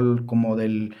un rol como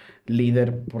del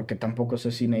líder, porque tampoco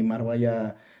sé si Neymar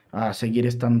vaya a seguir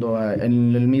estando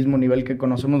en el mismo nivel que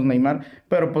conocemos Neymar,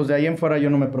 pero pues de ahí en fuera yo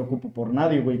no me preocupo por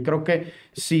nadie, güey. Creo que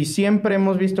si siempre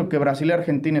hemos visto que Brasil y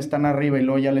Argentina están arriba y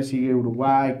luego ya le sigue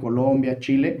Uruguay, Colombia,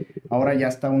 Chile, ahora ya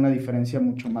está una diferencia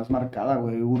mucho más marcada,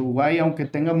 güey. Uruguay, aunque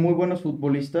tenga muy buenos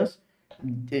futbolistas,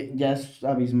 ya es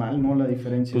abismal, ¿no? La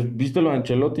diferencia. Pues, ¿viste lo de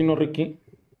Ancelotti, no, Ricky?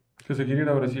 ¿Que se quiere ir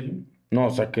a Brasil? No, o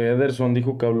sea, que Ederson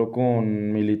dijo que habló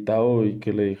con Militao y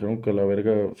que le dijeron que la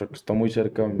verga, o sea, que está muy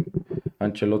cerca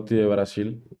Ancelotti de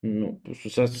Brasil. No, pues, o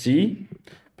sea, sí,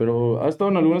 pero ¿ha estado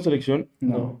en alguna selección?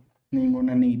 No,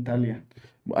 ninguna ni Italia.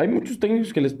 Hay muchos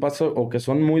técnicos que les pasa o que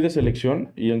son muy de selección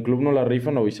y en club no la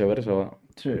rifan o viceversa, ¿va?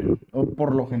 Sí, o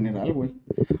por lo general, güey.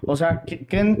 O sea,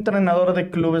 ¿qué entrenador de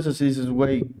clubes así dices,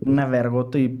 güey, una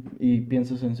vergota y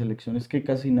piensas en selecciones? Que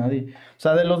casi nadie. O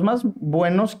sea, de los más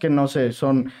buenos que no sé,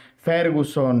 son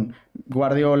Ferguson,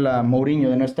 Guardiola, Mourinho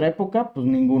de nuestra época, pues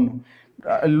ninguno.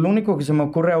 El único que se me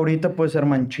ocurre ahorita puede ser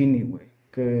Mancini, güey,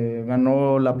 que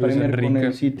ganó la Luis Premier con Enrique.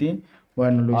 el City.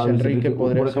 Bueno, Luis Enrique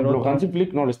podría por ser ejemplo, otro. Hansi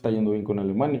Flick no le está yendo bien con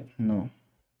Alemania. No,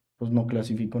 pues no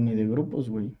clasificó ni de grupos,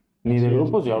 güey. Ni de Así es.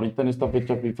 grupos y ahorita en esta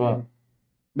fecha FIFA.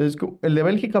 El de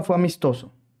Bélgica fue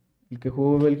amistoso. El que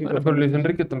jugó Bélgica Bueno, fue pero Luis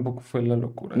Enrique tampoco fue la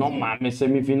locura. No mames,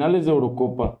 semifinales de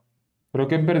Eurocopa. ¿Pero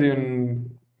qué perdió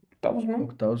en octavos, no?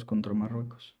 octavos contra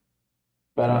Marruecos.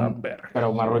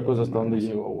 Pero Marruecos hasta dónde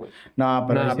llegó, güey. No,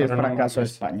 pero Nah, ese es pero no fracaso de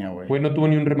mames. España, güey. Güey, no tuvo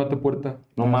ni un remate a puerta.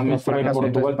 No No, mames, es un pero fracaso de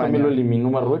Portugal España. también lo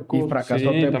eliminó Marruecos. Y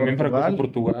fracasote Sí, de también fracasó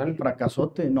Portugal.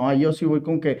 Fracasote. No, yo sí voy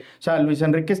con que... O sea, Luis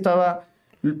Enrique estaba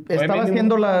mínimo.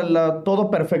 haciendo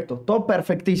todo perfecto. Todo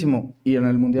perfectísimo. Y en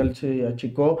el Mundial se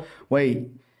achicó.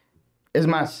 Güey, es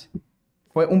más,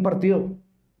 fue un partido.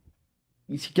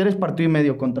 Y si quieres partido y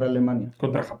medio contra Alemania.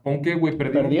 ¿Contra Japón qué, güey?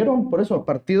 Perdieron. Perdieron, por eso.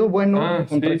 Partido bueno Ah,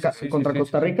 contra, sí, contra sí,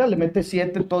 Costa sí. Rica. Le mete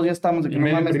 7, todos ya estamos de que Y no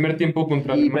medio mames. primer tiempo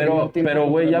contra Y Alemania. Pero,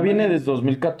 güey, ya viene desde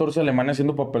 2014 Alemania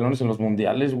haciendo papelones en los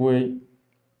mundiales, güey.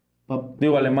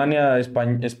 Digo, Alemania,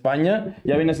 España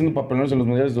ya viene haciendo papelones en los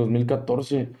mundiales de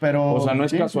 2014. Pero... O sea, no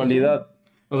es sí, casualidad.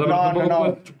 O sea, No, pero tampoco no.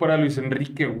 puedes chupar a Luis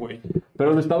Enrique, güey.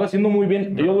 Pero lo estaba haciendo muy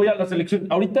bien. Yo voy a la selección.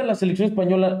 Ahorita la selección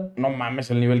española, no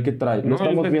mames el nivel que trae. Lo No,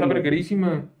 estamos está viendo.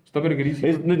 verguerísima. Está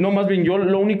verguerísima. No, más bien, yo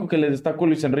lo único que le destaco a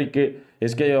Luis Enrique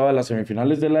es que llevaba las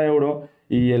semifinales de la Euro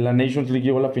y en la Nations League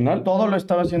llegó a la final. Todo lo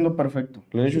estaba haciendo perfecto.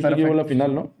 La Nations League llegó a la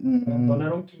final, ¿no?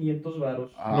 Donaron 500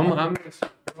 varos. No mames.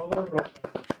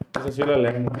 Esa sí la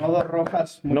leemos. Rodo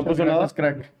Rojas. ¿No Muchas puso gracias,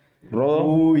 nada? crack. Rodo.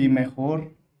 Uy,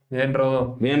 mejor. Bien,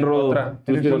 Rodo. Bien, Rodo. Otra. Tú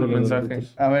Tienes tienes los los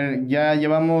mensajes. A ver, ya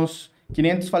llevamos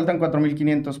 500, faltan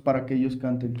 4,500 para que ellos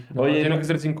canten. Oye, Oye, tiene que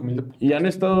ser 5,000 de... y han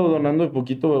estado donando de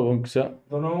poquito, aunque sea.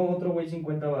 Donó otro güey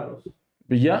 50 varos.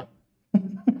 ¿Y ya?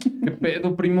 ¿Qué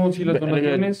pedo, primo? Si las Verga.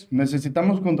 donaciones...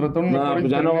 Necesitamos contratar un No, mejor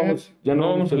pues ya no internet. vamos, ya no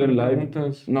vamos a hacer leer live.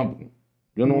 preguntas. No,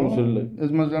 yo no vamos a hacer live.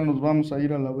 Es más, ya nos vamos a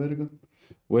ir a la verga.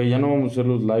 Güey, ya no vamos a hacer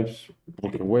los lives.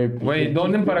 Porque, güey. pues, Güey,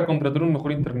 donen para contratar un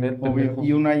mejor internet, Obvio. pendejos.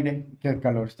 Y un aire. Qué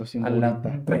calor está haciendo A la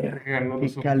ahorita. verga, no lo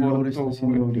Qué calor está soporto,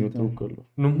 haciendo güey. yo ahorita. tengo calor.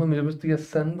 No mames, ya me estoy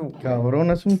asando, güey.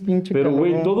 Cabrón, es un pinche Pero,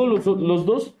 güey, calorón. todos los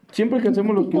dos, siempre que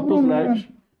hacemos los putos Cabrón. lives,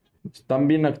 están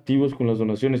bien activos con las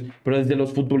donaciones. Pero desde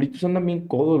los futbolitos andan bien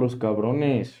codos los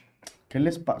cabrones. ¿Qué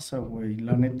les pasa, güey?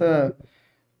 La neta,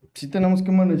 sí tenemos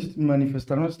que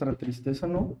manifestar nuestra tristeza,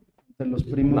 ¿no? De los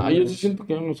primos. No, yo sí siento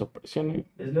que no nos aprecian, ¿eh?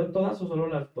 ¿Les leo todas o solo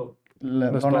las top?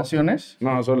 Las Las donaciones.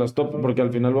 No, son las top, porque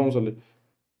al final vamos a leer.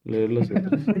 Leer las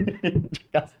letras.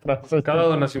 Castroso. Cada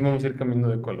donación vamos a ir cambiando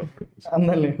de color.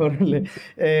 Ándale, órale.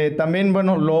 También,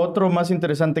 bueno, lo otro más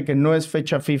interesante que no es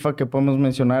fecha FIFA que podemos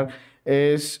mencionar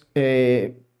es...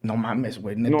 no mames,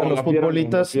 güey. Neta, No, los la fiera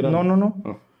futbolistas... no, la fiera No.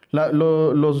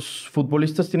 no. Los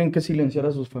futbolistas tienen que silenciar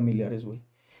a sus familiares, güey.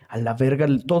 A la verga,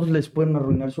 todos les pueden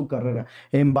arruinar su carrera.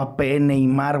 Mbappé,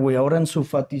 Neymar, güey. Ahora Ansu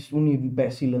Fati es un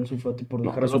imbécil, Ansu Fati, por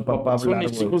dejar a su Los papá papás son hablar,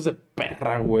 mis güey. hijos de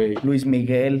perra, güey. Luis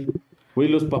Miguel. Güey,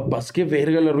 los papás, qué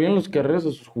verga, le arruinan las carreras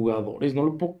a sus jugadores. No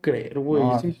lo puedo creer, güey.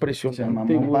 No, Es se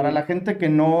impresionante, mamó. güey. Para la gente que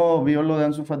no vio lo de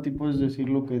Ansu Fati, puedes decir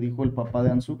lo que dijo el papá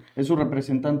de Ansu. Es su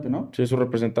representante, ¿no? Sí, su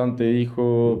representante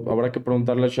dijo, habrá que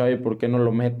preguntarle a Xavi por qué no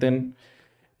lo meten.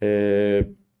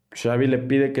 Xavi le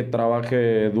pide que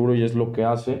trabaje duro y es lo que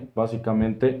hace,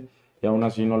 básicamente, y aún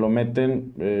así no lo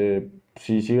meten.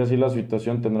 Si sigue así la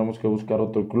situación, tendremos que buscar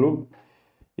otro club.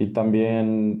 Y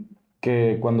también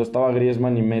que cuando estaba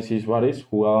Griezmann y Messi y Suárez,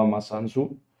 jugaba más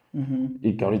Ansu, Ujú.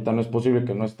 y que ahorita no es posible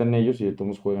que no estén ellos y de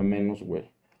todos juega menos, güey.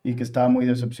 Y que estaba muy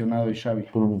decepcionado de Xavi.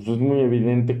 Pero, pues, es muy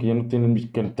evidente que ya no tienen,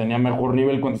 que tenía mejor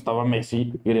nivel cuando estaba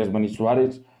Messi, Griezmann y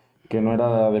Suárez, que no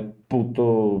era de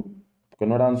puto, que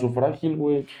no era Ansu frágil,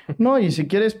 güey. No, y si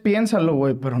quieres piénsalo,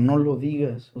 güey, pero no lo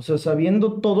digas. O sea,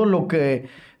 sabiendo todo lo que...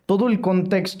 Todo el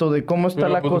contexto de cómo está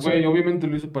Pero, la pues, cosa. güey, obviamente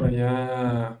lo hizo para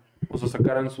ya... O sea,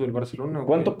 sacar a Ansu del Barcelona, güey.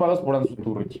 ¿Cuánto pagas por Ansu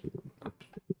tú, Richie?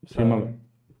 O sea, Sí, mami.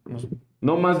 no sé.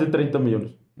 No más de 30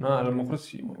 millones. No, a lo mejor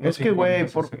sí, güey. Es Unos que, güey,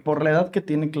 50, 60. por la edad que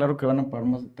tiene, claro que van a pagar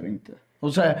más de 30.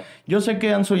 O sea, yo sé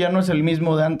que Ansu ya no es el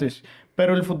mismo de antes,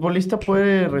 pero el futbolista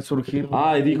puede resurgir.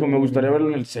 Ah, y dijo, me gustaría verlo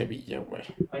en el Sevilla, güey.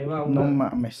 Ahí va No una.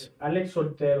 mames. Alex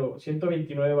Soltero,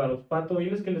 129 varos. Pato,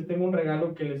 diles que les tengo un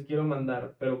regalo que les quiero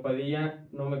mandar, pero Padilla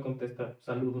no me contesta.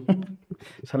 Saludos.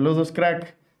 Saludos,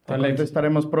 crack. Te Alex.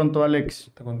 contestaremos pronto,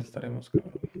 Alex. Te contestaremos,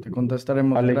 cabrón. Te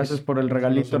contestaremos. Alex. Gracias por el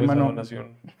regalito, Solo esa hermano.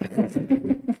 donación.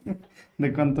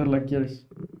 ¿De cuánto la quieres?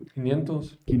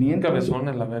 500. 500. Cabezón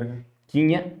en la verga.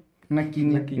 Quiña, Una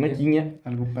quiña. una quiña.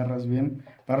 Algo perras bien.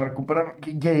 Para recuperar.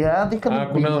 Ya, déjame. Ah,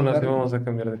 con una donación vamos a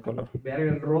cambiar de color.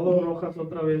 Verga, el Rodo Rojas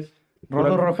otra vez.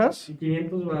 ¿Rodo Rojas? Y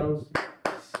 500 varos.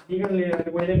 Díganle al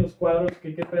güey de los cuadros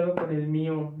que qué pedo con el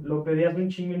mío. Lo pedí hace un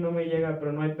chingo y no me llega,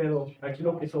 pero no hay pedo. Aquí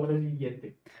lo que sobra es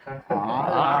billete.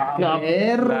 A la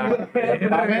ver, a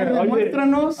ver, Oye,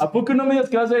 demuéstranos. ¿a poco no me digas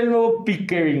que va a ser el nuevo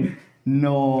Pickering?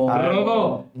 No.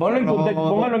 Rodo.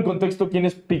 Póngalo en contexto quién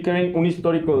es Pickering, un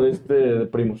histórico de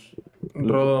Primos.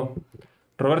 Rodo.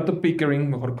 Roberto Pickering,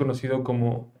 mejor conocido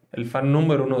como el fan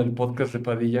número 1 del podcast de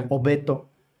Padilla. O Beto.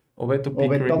 O Beto O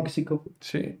Pickering. Betóxico.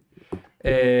 Sí.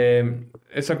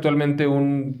 Es actualmente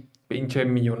un pinche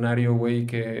millonario, güey,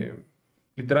 que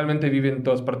literalmente vive en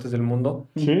todas partes del mundo.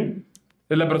 ¿Sí?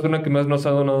 Es la persona que más nos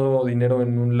ha donado dinero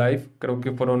en un live. Creo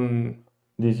que fueron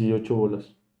 18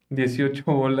 bolas. 18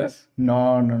 bolas.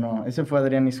 No. Ese fue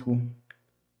Adrián Isju.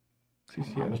 Sí,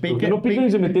 sí. Pique- ¿Por qué no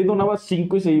Pickering se metía y donaba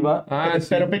 5 y se iba? Ah, sí.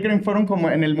 Pero Pickering fueron como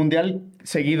en el mundial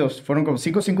seguidos. Fueron como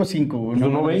 5-5-5. güey.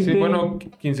 Donó 20. Sí, bueno,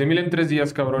 15,000 en 3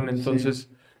 días, cabrón. Entonces,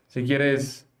 si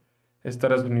quieres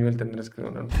estar a su nivel, tendrás que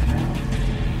donar.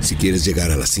 Si quieres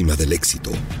llegar a la cima del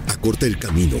éxito, acorta el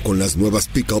camino con las nuevas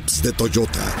pickups de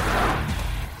Toyota.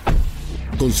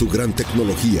 Con su gran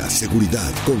tecnología,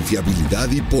 seguridad, confiabilidad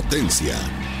y potencia.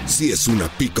 Si es una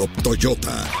pickup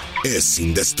Toyota, es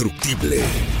indestructible.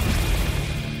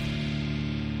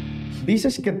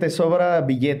 Dices que te sobra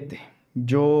billete.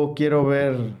 Yo quiero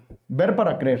ver. Ver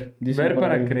para creer. dicen Ver por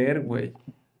para ahí. creer, güey.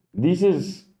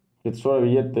 Dices que te sobra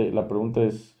billete. La pregunta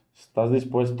es, ¿estás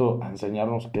dispuesto a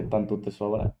enseñarnos qué tanto te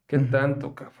sobra? ¿Qué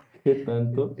tanto, cabrón? ¿Qué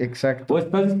tanto? Exacto. ¿O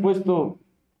estás dispuesto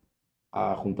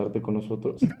a juntarte con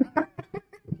nosotros?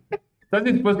 ¿Estás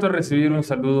dispuesto a recibir un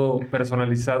saludo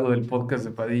personalizado del podcast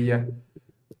de Padilla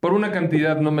por una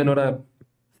cantidad no menor a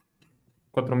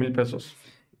 4,000 pesos?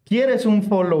 ¿Quieres un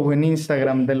follow en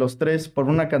Instagram de los tres por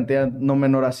una cantidad no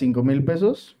menor a 5,000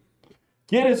 pesos?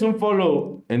 ¿Quieres un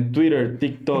follow en Twitter,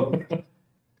 TikTok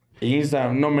e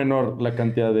Instagram no menor la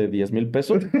cantidad de 10,000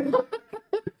 pesos?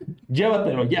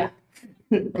 Llévatelo ya.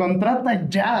 ¡Contrata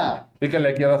ya! Pícale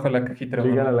aquí abajo en la cajita,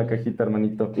 hermano. Dígale a la cajita,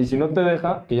 hermanito. Y si no te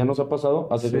deja, que ya nos ha pasado,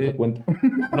 haces Sí. otra cuenta.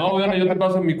 No, bueno, yo te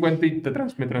paso mi cuenta y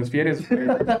me transfieres, güey.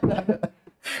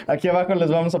 Aquí abajo les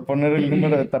vamos a poner el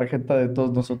número de tarjeta de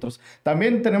todos nosotros.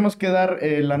 También tenemos que dar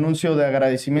el anuncio de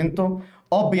agradecimiento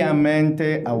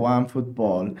Obviamente a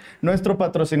OneFootball. Nuestro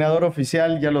patrocinador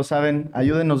oficial, ya lo saben,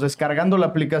 ayúdenos descargando la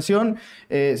aplicación.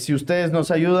 Si ustedes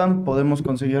nos ayudan, podemos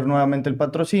conseguir nuevamente el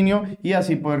patrocinio y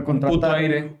así poder contratar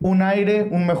un aire,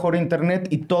 un mejor internet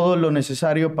y todo lo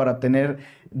necesario para tener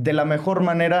de la mejor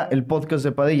manera el podcast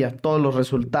de Padilla. Todos los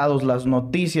resultados, las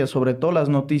noticias, sobre todo las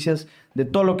noticias de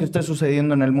todo lo que esté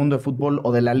sucediendo en el mundo de fútbol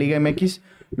o de la Liga MX,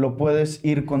 lo puedes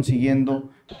ir consiguiendo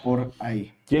por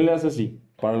ahí. ¿Quién le hace así?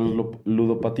 ¿Para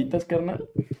ludopatitas, carnal?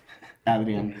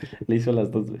 Adrián. Le hizo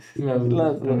las 2 veces. Las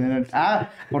dos.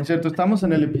 Por cierto, estamos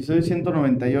en el episodio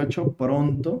 198.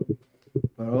 Pronto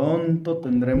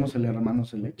tendremos el hermano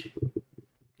Leche.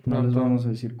 No les vamos a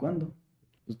decir cuándo.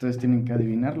 Ustedes tienen que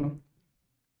adivinarlo.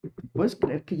 ¿Puedes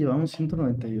creer que llevamos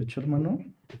 198, hermano?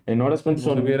 ¿En horas cuántos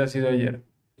Como si son? hubiera sido ayer.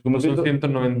 Como Son 100.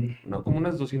 190. No, como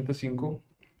unas 205.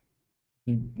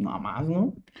 Nada más,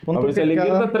 ¿no? A Pon ver, tú se que le cada-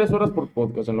 invierta 3 horas por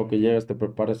podcast en lo que llegas, te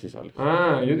preparas y sales.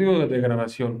 Yo digo de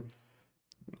grabación.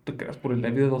 No te creas por el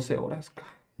live de 12 horas,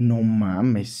 No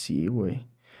mames, sí, güey.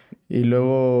 Y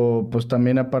luego, pues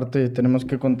también aparte tenemos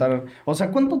que contar... O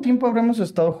sea, ¿cuánto tiempo habremos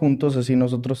estado juntos así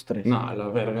nosotros tres? No, la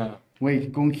verga.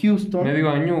 Güey, con Houston... Medio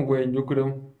año, güey, yo creo.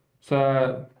 O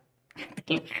sea...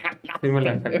 Sí me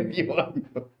la jalé.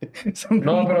 Son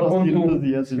No, como pero pon 200 tú.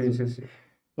 días Sí, eso. sí.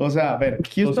 O sea, a ver,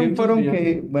 Houston 200 fueron días.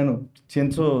 que... Bueno,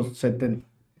 170.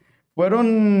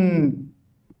 Fueron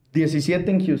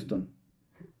 17 en Houston.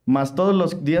 Más todos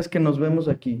los días que nos vemos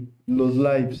aquí. Los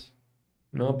lives.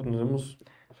 No, pues nos vemos...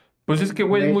 Pues es que,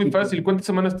 güey, es muy México. fácil. ¿Cuántas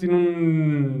semanas tiene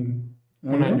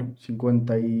un año?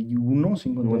 51, 52.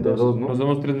 52, ¿no? Nos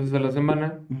vemos 3 veces a la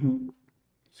semana. Ujú.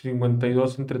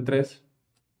 52 entre 3.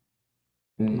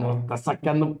 No, está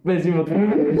sacando pésimo.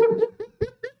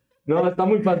 No, está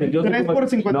muy fácil. Yo sé 3 cómo- por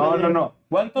 52. No.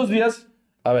 ¿Cuántos días?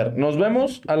 A ver, nos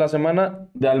vemos a la semana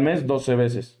al mes 12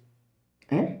 veces.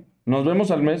 ¿Eh? Nos vemos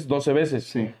al mes 12 veces.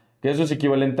 Sí. Que eso es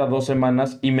equivalente a 2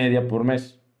 semanas y media por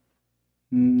mes.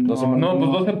 No, No,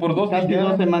 pues 12 por 12. Casi ya.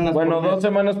 2 semanas. Bueno, por mes. 2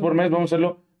 semanas por mes, vamos a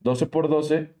hacerlo 12 por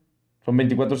 12. Son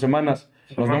 24 semanas.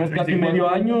 Nos mames, vemos casi 24. medio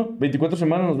año. 24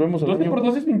 semanas nos vemos al 12 año. por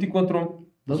 12 es 24.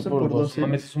 12 por por 12. 12.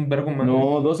 Mames, es un vergo más.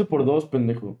 No, 12 por 2,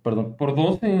 pendejo. Perdón. Por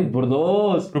 12. Por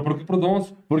 2. ¿Pero por qué por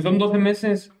 2? Porque son 12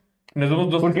 meses. Nos vemos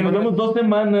 12 Porque nos vemos 2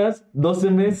 semanas, 12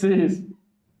 meses.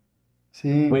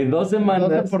 Sí. Güey, 2 semanas.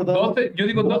 12 por 12. 12, yo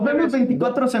digo Nos 12 vemos meses.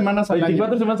 24 semanas al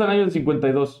 24 año. semanas al año de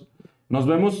 52. Nos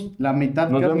vemos. La mitad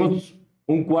Nos casi. vemos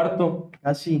un cuarto.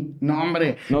 Casi. No,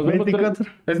 hombre. Nos vemos 24.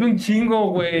 Es un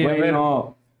chingo, güey. A Güey, ver,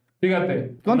 no.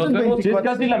 fíjate. ¿Cuánto Nos es vemos... Sí, es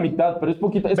 24? casi la mitad, pero es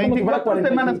poquita. Es como si fuera 24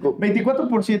 semanas. 45. 24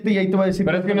 por 7 y ahí te va a decir.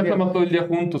 Pero es que no cuántos días. estamos todo el día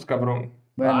juntos, cabrón.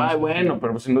 Bueno, Ay, bueno,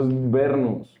 pero pues si no es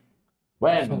vernos.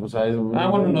 Bueno, o sea, es.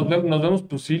 Bueno, nos vemos,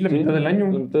 pues sí, la Sí, mitad del La año.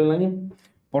 mitad del año.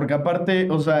 Porque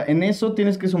aparte, o sea, en eso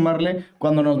tienes que sumarle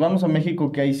cuando nos vamos a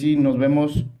México, que ahí sí nos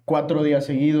vemos 4 días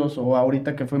seguidos, o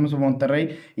ahorita que fuimos a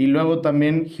Monterrey, y luego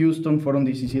también Houston fueron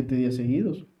 17 días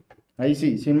seguidos. Ahí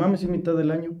sí, sin mames, es mitad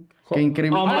del año. Qué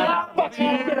increíble. ¡Ah!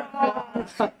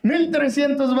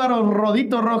 1300 varos,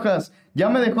 Rodito Rojas. Ya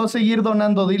me dejó seguir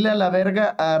donando. Dile a la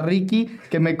verga a Ricky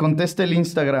que me conteste el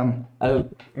Instagram.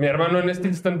 Mi hermano, en este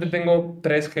instante tengo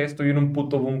 3G, estoy en un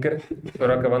puto búnker.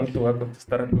 Pero acabando te voy a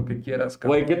contestar lo que quieras,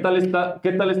 cabrón. Güey, ¿qué tal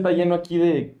está lleno aquí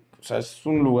de. O sea, es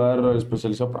un lugar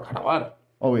especializado para grabar.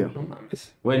 Obvio. No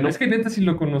mames. Güey, no- Es que neta, si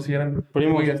lo conocieran,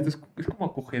 Primo. güey, hasta es como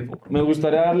acogedor. Me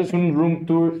gustaría darles un room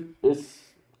tour.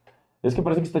 Es que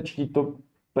parece que está chiquito,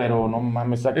 pero no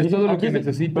mames. Aquí, Es todo lo aquí que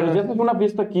necesitas. Pero si haces una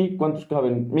fiesta aquí, ¿cuántos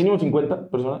caben? Mínimo 50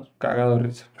 personas. Cagado de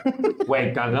risa.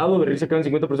 Güey, cagado de risa, caben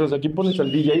 50 personas. Aquí pones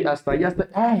al DJ hasta allá, hasta.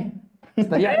 ¡Ay!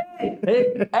 Hasta allá. ¡Ey! ¡Ey!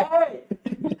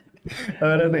 A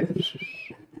ver, ande.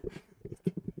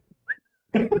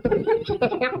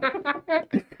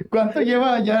 ¿Cuánto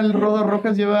lleva ya el Rodo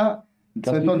Rojas? Lleva. Se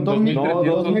Casi tontó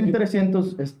 2,300.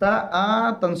 2300. Está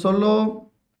a tan solo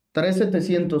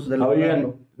 3700 de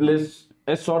lograrlo. Oigan,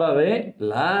 es hora de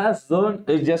las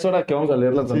ya es hora que vamos a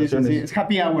leer las Sí, sí, donaciones. sí. Es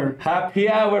happy hour. Happy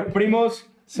Hour, primos.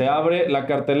 Se abre la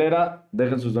cartelera.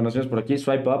 Dejen sus donaciones por aquí.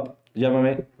 Swipe up.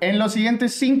 Llámame. En los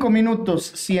siguientes 5 minutos,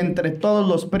 si entre todos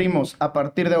los primos, a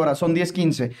partir de ahora son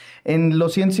 10-15, en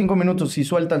los siguientes 5 minutos, si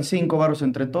sueltan 5 varos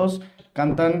entre todos,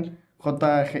 cantan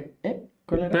JG.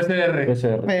 ¿Cuál era? PCR.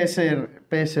 PCR.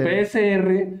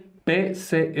 PSR.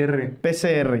 PCR.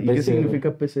 PCR. ¿Y qué PCR.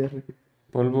 significa PCR?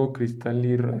 Polvo, cristal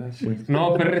y ruedas.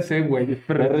 No, PRC, güey.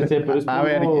 RC, pero es A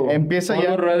ver, como- empieza Polvo,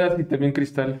 ya. ruedas y también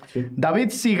cristal. David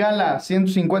Sigala,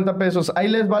 150 pesos. Ahí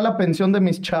les va la pensión de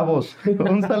mis chavos.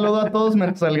 Un saludo a todos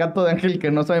menos al gato de Ángel que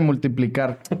no sabe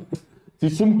multiplicar. Sí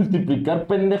sé multiplicar,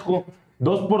 pendejo.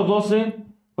 2 por 12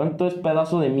 ¿Cuánto es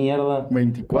pedazo de mierda?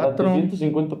 24. Para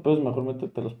 350 pesos mejor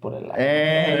métetelos por el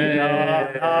aire. ¡Ey!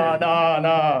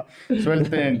 No.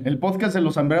 Suelten. El podcast de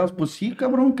los hambreados, pues sí,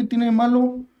 cabrón, ¿qué tiene de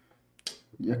malo?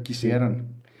 Ya quisieran.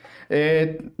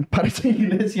 Parece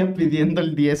iglesia pidiendo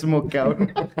el diezmo,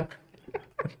 cabrón.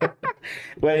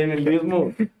 Güey, en el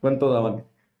diezmo, ¿cuánto daban?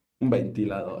 Un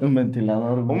ventilador. Un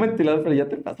ventilador, Un güey. ventilador, pero ya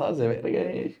te pasabas de verga,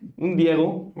 Un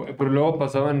Diego. Güey, pero luego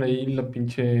pasaban ahí la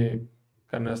pinche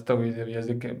canasta, güey, debías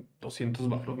de que 200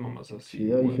 baros nomás así,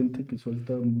 Sí, hay güey. gente que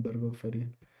suelta un vergo de feria.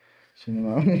 Sin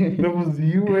mame. No, pues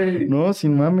sí, güey. No,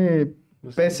 sin mame.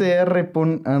 No sé. PCR,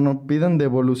 no, pidan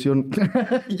devolución.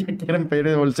 Ya quieren pedir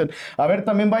devolución. A ver,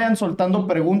 también vayan soltando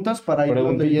preguntas para ir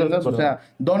Preguntitas, leyendo. O para- sea,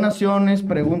 donaciones,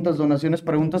 preguntas. Si para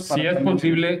es también-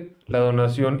 posible, la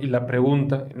donación y la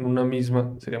pregunta en una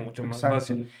misma sería mucho más Exacto.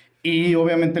 fácil. Y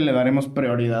obviamente le daremos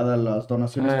prioridad a las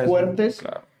donaciones Eso, fuertes.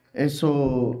 claro.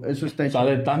 Eso está O hecho. sea,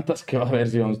 de tantas que va a haber,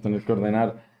 si vamos a tener que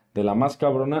ordenar de la más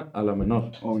cabrona a la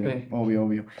menor. Obvio, Sí.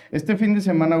 obvio. Este fin de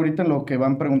semana, ahorita lo que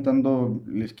van preguntando,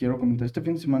 les quiero comentar. Este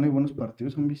fin de semana hay buenos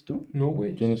partidos, ¿han visto? No,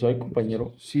 güey. ¿Quiénes hay,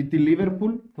 compañero?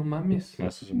 City-Liverpool, No mames.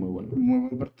 Eso sí, muy bueno. muy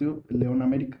buen partido.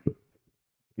 León-América.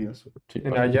 Cuidazo. Sí,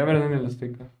 En allá, ¿verdad? En el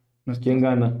Azteca. ¿Quién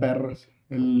gana? Perras.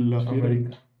 La Fiera.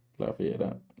 América. La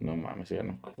Fiera. No mames, ya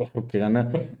no. Creo que gana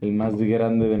el más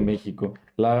grande de México.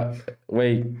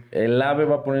 Güey, el AVE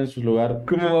va a poner en su lugar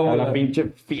 ¿Cómo va a a la volar? pinche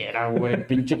Fiera, güey.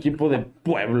 Pinche equipo de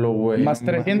pueblo, güey. Más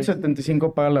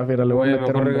 375 paga la Fiera. Le voy Güey, a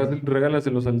meter mejor un beso.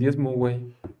 regálaselos al diezmo,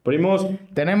 güey. Primos,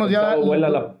 Tenemos ya vuela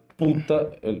la puta,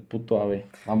 el puto AVE.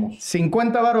 Vamos.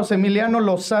 50 varos. Emiliano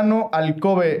Lozano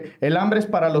Alcobe. El hambre es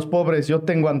para los pobres. Yo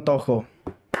tengo antojo.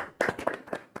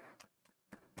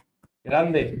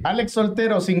 Grande. Alex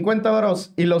Soltero, 50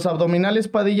 varos. Y los abdominales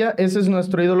Padilla, ese es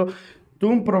nuestro ídolo.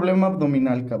 Tuve un problema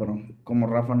abdominal, cabrón, como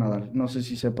Rafa Nadal. No sé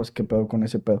si sepas qué pedo con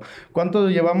ese pedo. ¿Cuánto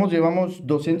llevamos? Llevamos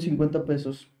 250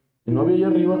 pesos. Y no había allá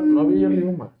arriba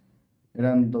más.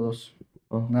 Eran dos,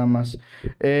 Ah. nada más.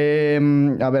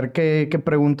 A ver, ¿qué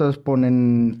preguntas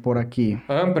ponen por aquí?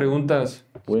 Hagan preguntas.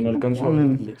 Güey, no alcanzó.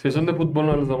 Si son de fútbol,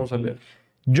 no las vamos a leer.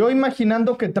 Yo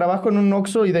imaginando que trabajo en un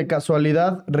Oxxo y de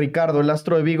casualidad, Ricardo, el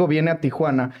astro de Vigo, viene a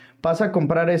Tijuana. Pasa a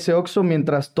comprar ese Oxxo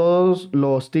mientras todos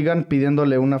lo hostigan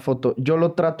pidiéndole una foto. Yo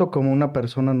lo trato como una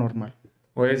persona normal.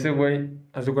 O ese güey,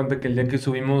 hace cuenta que el día que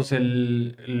subimos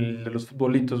el de los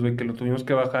futbolitos, güey, que lo tuvimos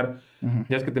que bajar, Ujú.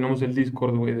 ya es que tenemos el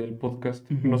Discord, güey, del podcast.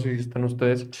 Ujú. No sé si están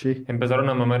ustedes. Sí. Empezaron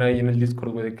a mamar ahí en el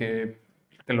Discord, güey, de que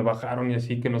lo bajaron y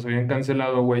así, que nos habían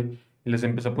cancelado, güey. Y les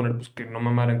empecé a poner, pues, que no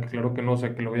mamaran, que claro que no, o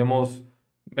sea, que lo habíamos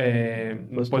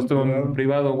puesto en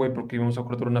privado, güey, porque íbamos a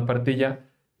cortar una partilla.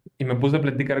 Y me puse a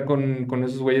platicar con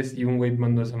esos güeyes y un güey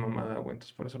mandó esa mamada, güey,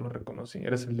 entonces por eso lo reconocí.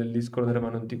 Eres el del Discord,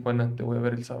 hermano, en Tijuana, te voy a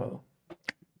ver el sábado.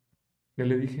 Ya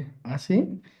le dije. ¿Ah,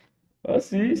 sí? Ah,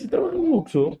 sí trabaja en un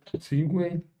Oxxo. Sí,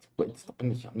 güey. Güey, te está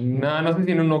pendejando. No sé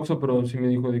si en un Oxxo, pero sí me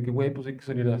dijo de que, güey, pues hay que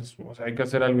salir o sea, hay que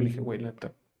hacer algo. Y le dije, güey, la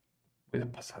neta, voy a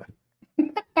pasar.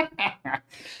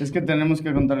 Es que tenemos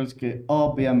que contarles que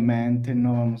obviamente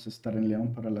no vamos a estar en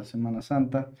León para la Semana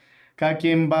Santa. Cada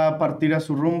quien va a partir a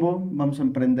su rumbo, vamos a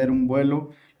emprender un vuelo,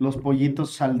 los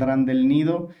pollitos saldrán del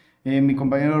nido. Mi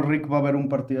compañero Rick va a ver un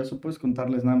partidazo, ¿puedes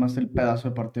contarles nada más el pedazo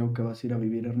de partido que vas a ir a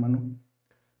vivir, hermano?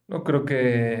 No creo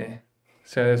que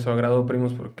sea de su agrado,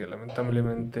 primos, porque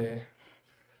lamentablemente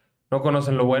no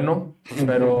conocen lo bueno,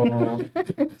 pero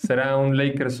será un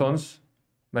Lakers Suns.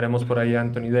 Veremos por ahí a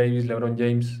Anthony Davis, LeBron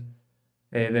James,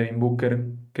 Devin Booker,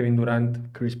 Kevin Durant,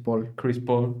 Chris Paul. Chris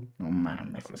Paul. No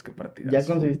mames. Es que partidas. ¿Ya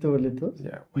conseguiste boletos?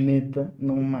 Ya, Neta,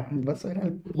 no mames, vas a ver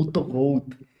al puto GOAT.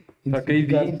 en A su KD,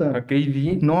 casa. a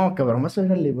KD. No, cabrón, vas a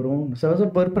ver a LeBron. O sea, vas a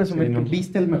poder presumir Sí, que no.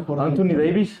 viste el mejor. Anthony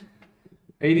Davis.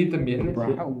 AD también. ¿Eh?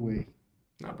 Wow, güey.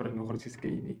 No, pero a lo mejor sí es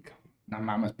KD, cabrón. No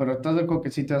mames, pero estás de acuerdo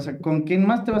que sí te vas a... ¿Con quién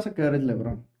más te vas a quedar es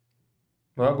LeBron?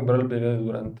 Me voy a comprar el playera de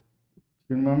Durant.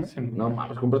 ¿Sí, mames? Sí, No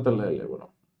mames, cómprate la de LeBron.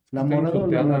 ¿La está morada o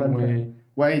la enchoteada, naranja? güey.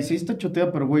 Güey, sí está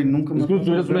choteada, pero güey, nunca más... Es como si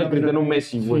vas a tuvieras una volver de a ver a- Cristiano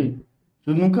Messi, güey. Sí.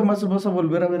 Pues nunca más vas a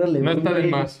volver a ver a No LeBron. está de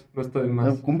güey. más, no está de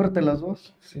más. Cómprate las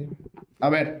dos. Sí. A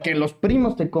ver, que los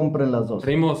primos te compren las dos.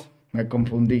 Primos, Me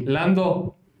confundí.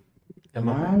 Lando.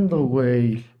 Llámame. Mando,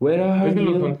 güey. Güera, Es de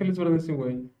Los ayuda. Ángeles, ¿verdad? Ese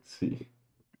güey. Sí.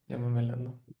 Llámame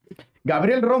Lando.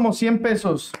 Gabriel Romo, 100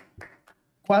 pesos.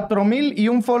 4,000 y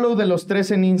un follow de los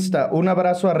tres en Insta. Un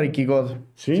abrazo a Ricky God.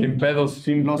 Sí. Sin pedos.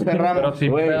 Sin- Los Pero cerramos.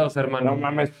 sin Güey, pedos, hermano. No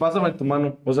mames, pásame tu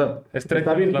mano. O sea, Estrecha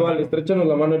está la virtual, mano. estréchanos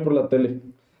la mano ahí por la tele.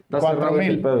 Está cerrado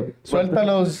ese 4,000. pedo.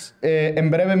 Suéltalos en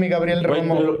breve, mi Gabriel Güey,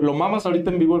 Romo. lo mamas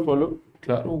ahorita en vivo el follow,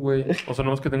 Claro, güey. O sea,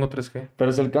 no es que tengo 3G.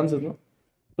 pero se alcanzas, ¿no?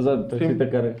 O sea, sí te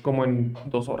carga. Como en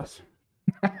 2 horas.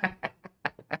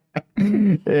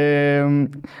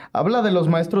 Habla de los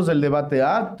maestros del debate.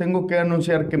 Tengo que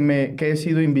anunciar que he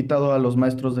sido invitado a los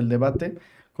maestros del debate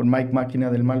con Mike Máquina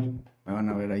del Mal. Me van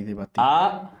a ver ahí debatir.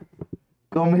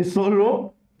 ¿Come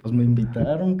solo? Pues me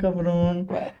invitaron, cabrón.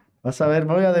 Vas a ver,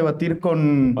 voy a debatir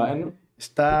con... Bueno.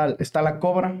 Está la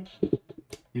Cobra.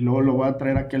 Y luego lo voy a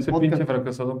traer aquí al Ese podcast. pinche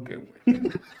fracasado que, güey.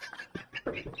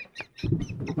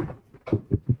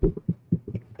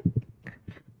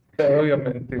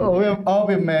 Obviamente. Güey.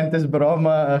 Obviamente es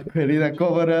broma, querida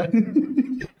Cobra.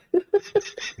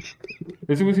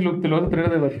 Ese güey si te lo vas a traer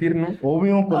a debatir, ¿no?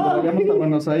 Obvio, cuando vayamos a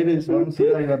Buenos Aires vamos a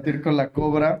ir a debatir con la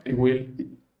Cobra. Y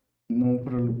Will. No,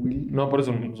 pero el Will... No, por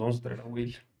eso nos vamos a traer a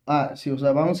Will. Sí, o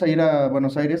sea, vamos a ir a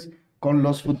Buenos Aires con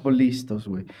los futbolistas,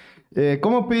 güey.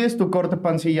 ¿Cómo pides tu corte,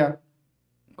 pancilla?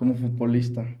 Como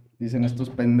futbolista, dicen estos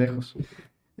pendejos.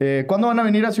 ¿Cuándo van a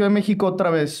venir a Ciudad de México otra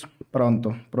vez?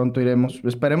 Pronto iremos.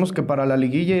 Esperemos que para la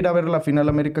liguilla ir a ver la final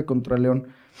América contra León.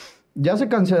 ¿Ya se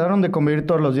cancelaron de convivir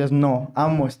todos los días? No,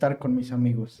 amo estar con mis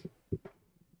amigos.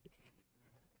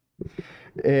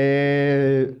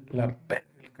 La perra,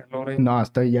 el calor, No,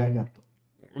 estoy ya, gato.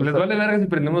 Les vale verga si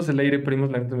prendemos el aire, primos,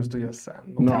 la neta me estoy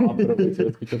asando. No, pero se lo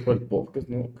escucha por el podcast,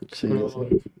 ¿no? Sí.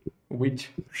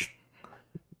 Witch.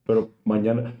 Pero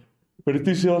mañana. Pero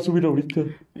este se va a subir ahorita.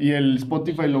 Y el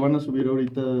Spotify lo van a subir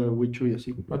ahorita, Wicho y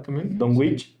así. ¿Ah, también? Don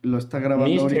Witch. Lo está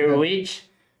grabando ahorita. Mr.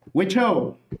 Witch.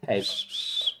 Wicho. Hey.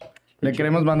 Le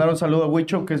queremos mandar un saludo a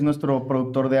Wicho, que es nuestro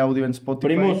productor de audio en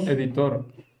Spotify. Primos. Editor.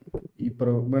 Y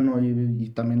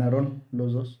también Aarón,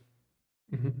 los dos.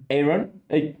 Aaron.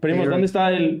 Hey, primos, Aaron. ¿dónde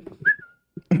está el...?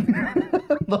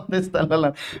 ¿Dónde está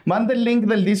la? Manda el link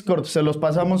del Discord, se los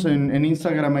pasamos en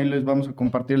Instagram, ahí les vamos a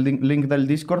compartir el link del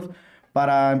Discord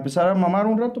para empezar a mamar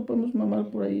un rato, podemos mamar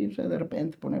por ahí, o sea, de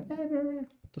repente poner...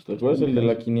 ¿Tú eres el de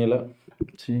la quiniela?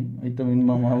 Sí, ahí también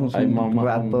mamamos Ahí un mamamos.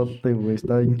 ratote, güey,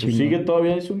 está bien ¿Pues chingón. sigue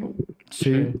todavía eso, no?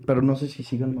 Sí, pero no sé si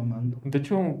sigan mamando. De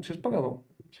hecho, sí has pagado.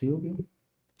 Sí, obvio.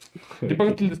 ¿Qué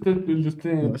pagaste el de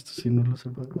este? No, esto sí no lo sé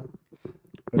pagar.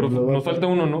 Pero luego- nos falta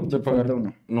uno, ¿no? De pagar. Falta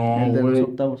uno. No, El de los güey.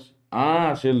 octavos.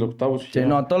 Sí, el de octavo. Sí, Sí, ya.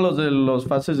 no, todos los de los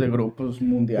fases de grupos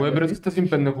mundiales. Güey, pero es que estás bien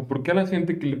pendejo. ¿Por qué a la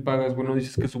gente que le pagas, güey, no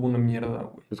dices que subo una mierda,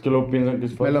 güey? Es que luego piensan que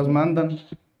es Me falso. los mandan.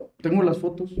 Tengo las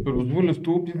fotos. Pero los súbelos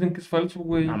tú, piensan que es falso,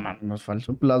 güey. No es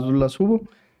falso. Las subo.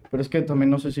 Pero es que también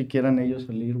no sé si quieran ellos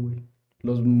salir, güey.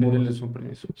 Los Pídeles un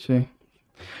permiso. Sí.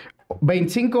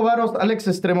 25 varos, Alex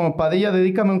Extremo. Padilla,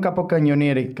 dedícame un capo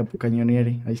cañonieri. Capo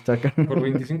cañonieri, ahí está acá. Por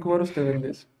 25 euros te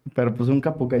vendes. Pero pues un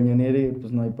capo cañonieri,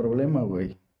 pues no hay problema,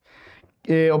 güey.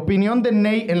 Opinión de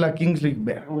Ney en la Kings League.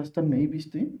 Verga, está Ney,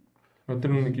 ¿viste? No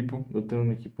tengo un equipo. Yo tengo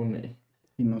un equipo Ney.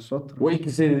 Y nosotros. Güey, que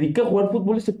se dedica a jugar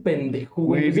fútbol ese pendejo,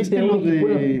 Güey, güey. ¿viste Tiene lo un equipo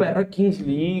de- de perra Kings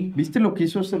League. ¿Viste lo que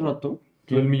hizo hace rato?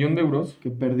 ¿El millón de euros? Que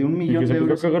perdió 1 Y millón que se de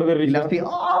empezó euros. a cagar de Y la risa. tía,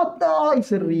 ¡oh, no! Y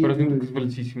se ríe. Pero siento güey. que es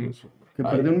falsísimo eso. Que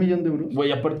perdió 1 millón de euros.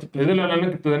 Güey, aparte... Es de la lana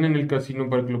que te dan en el casino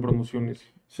para que lo promociones.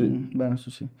 Sí, bueno,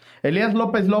 eso sí. Elías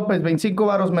López, 25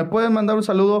 varos. ¿Me pueden mandar un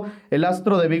saludo el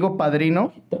astro de Vigo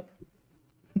Padrino?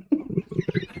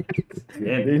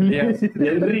 Elías,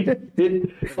 Enrique.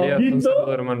 Elías, un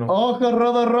saludo, hermano. Ojo,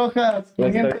 Rodo Rojas, Ya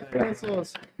está. 500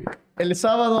 pesos. El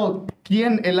sábado,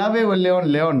 ¿quién? ¿El ave o el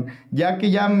león? León. Ya que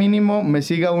ya mínimo me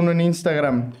siga uno en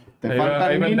Instagram. Te Ahí va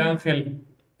faltan el 1000. Ángel.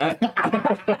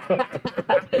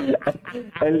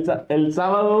 El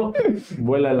sábado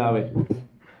vuela el ave.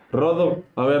 Rodo,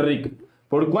 a ver, Rick.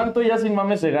 ¿Por cuánto ya sin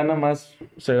mames se gana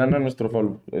nuestro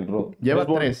follow, el Rodo? Lleva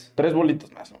 3 3. 3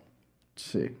 bolitos más, ¿no?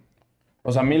 Sí.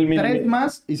 O sea, 1000, 3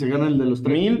 más y se gana el de los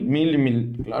 3. 1000 y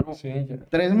 1000. Claro. Sí, ya.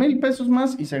 3,000 pesos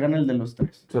más y se gana el de los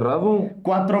 3. Cerrado.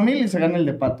 4,000 y se gana el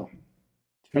de Pato.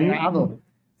 Cerrado.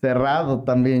 Cerrado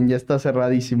también, ya está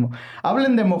cerradísimo.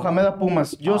 Hablen de Mohamed a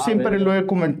Pumas. Yo siempre lo he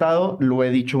comentado, lo he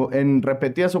dicho en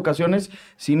repetidas ocasiones.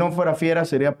 Si no fuera fiera,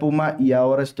 sería Puma y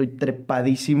ahora estoy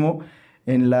trepadísimo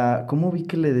en la... ¿Cómo vi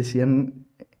que le decían?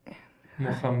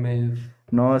 Mohamed.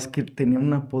 No, es que tenía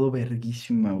un apodo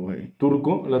verguísima, güey.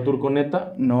 Turco, la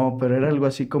turconeta. No, pero era algo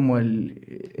así como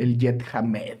el Jet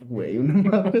Hamed, güey. Una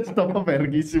madre estaba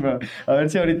verguísima. A ver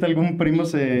si ahorita algún primo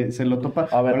se lo topa.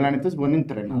 A ver. Pero la neta es buen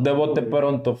entrenador. De bote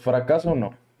pronto, ¿fracaso o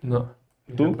no? No.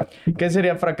 ¿Tú? ¿Qué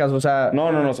sería fracaso? O sea, No,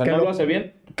 o sea, que ¿no lo hace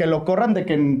bien? que lo corran de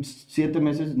que en 7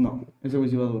 meses, no. Ese güey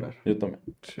sí va a durar. Yo también.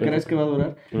 ¿Crees que va a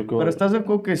durar? Creo que va a Pero estás de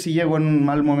acuerdo que sí llegó en un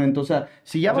mal momento. O sea,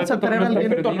 si ya O sea, vas a este traer a torneo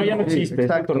alguien... Este torneo ya no Sí, existe.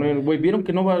 exacto. Güey, vieron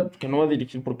que no va a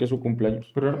dirigir porque es su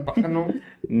cumpleaños. Pero era paja, ¿no?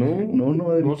 No. No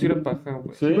va a No, si dirigir. era paja,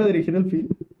 güey. ¿Sí va a dirigir el fin?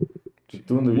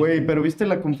 ¿Tú dónde viste? Güey, pero ¿viste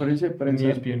la conferencia de Ni prensa?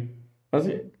 ESPN. ¿Ah,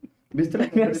 sí? ¿Viste la No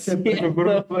es conferencia de prensa?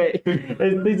 cierto, güey.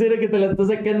 Estoy seguro que te la estás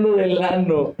sacando del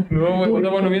ano. No, güey. O sea,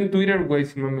 bueno, vi en Twitter, güey,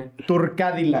 sí, mame.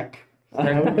 Turcadillac.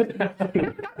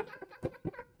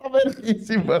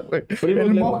 Verguísima, güey. Primos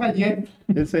El de- Moja Jet.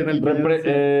 Ese era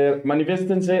el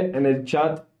Manifiéstense en el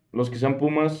chat, los que sean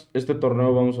Pumas, este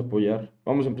torneo vamos a apoyar.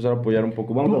 Vamos a empezar a apoyar un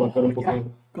poco. Vamos a bajar un poco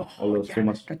a los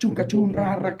Pumas. Cachun,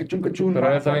 rara, cachun, Pero ya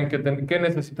rara. saben qué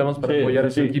necesitamos para Sí, apoyar a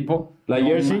ese sí. equipo. La No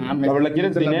jersey, mames, a ver, ¿la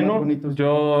quieres de las más dinero? bonitas.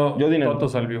 Yo dinero. Toto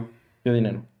Salvio. Yo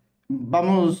dinero.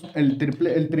 Vamos, el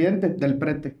tridente del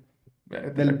prete.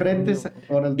 Del prete.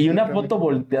 Ahora el Y una triple. foto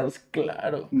volteadas,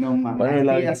 claro. No mames. Bueno, y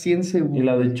la de- así en segundo. ¿Y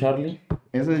la de Charlie?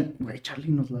 Ese, güey, Charlie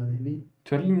nos la debe.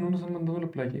 Charlie no nos ha mandado la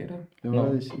playera. Le voy No. a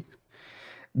decir.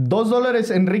 $2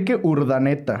 Enrique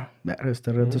Urdaneta. Verga,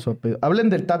 este reto es su apellido. Hablen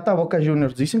del Tata Boca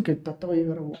Juniors. Dicen que Tata va a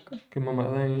llegar a Boca. Qué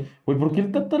mamada, Güey, ¿por qué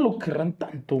el Tata lo querrán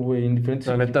tanto, güey? En diferentes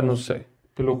La neta no equipos? sé.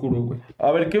 Te lo juro, güey.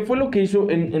 A ver, ¿qué fue lo que hizo?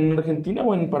 ¿En Argentina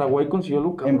o en Paraguay consiguió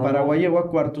Luca? En Paraguay llegó a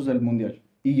cuartos del Mundial.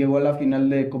 Y llegó a la final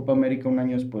de Copa América un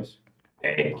año después.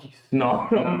 No,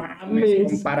 no Con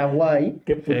mames. Paraguay.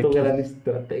 Qué puto gran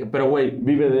estratega. Pero, güey,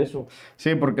 vive de eso.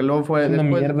 Sí, porque luego fue. Es una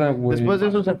Después, mierda, güey. después de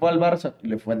eso se fue al Barça.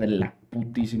 Le fue de la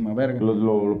putísima verga.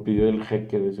 Lo pidió el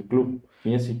jeque de ese club.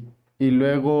 Messi. Y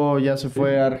luego ya se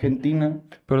fue a Argentina.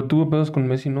 Pero tuvo pedos con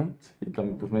Messi, ¿no? Y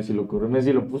también, pues Messi lo corrió.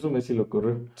 Messi lo puso, Messi lo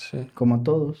corrió. Sí. Como a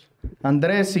todos.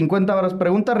 Andrés, 50 horas.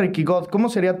 Pregunta a Ricky God, ¿cómo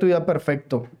sería tu día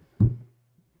perfecto?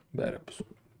 Ver, pues.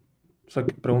 O sea,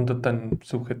 qué pregunta tan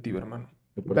subjetiva, hermano.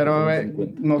 Pero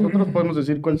nosotros podemos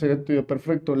decir cuál sería tu día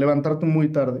perfecto. Levantarte muy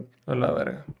tarde. A la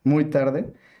verga. Muy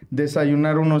tarde.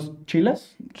 Desayunar unos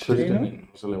chilas. Sí, ¿no? también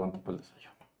no se levanta para el desayuno.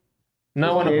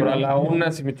 No, bueno, Sí, pero a no. la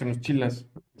 1 sí me echo unos chilas.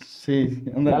 Sí,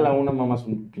 A ándale. la una mamas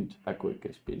un pinche taco de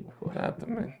crispín mejor. Ah,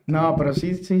 también. No, pero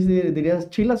sí dirías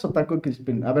chilas o taco de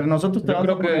crispín. A ver, nosotros te Yo vamos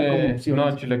creo a poner como que. opciones.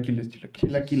 No, chilaquiles.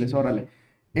 Chilaquiles, órale.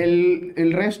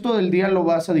 El resto del día lo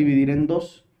vas a dividir en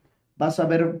dos. Vas a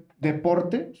ver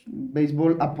deporte,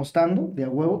 béisbol apostando de a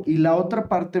huevo, y la otra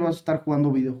parte vas a estar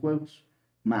jugando videojuegos.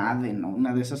 Madre, no,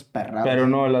 una de esas perradas. Pero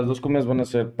no, las dos comidas van a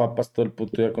ser papas todo el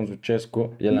puto día con su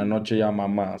chesco. Y en la noche ya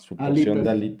mama su porción Alitas. de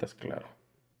alitas, claro.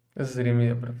 Ese sería mi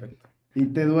día perfecto. Y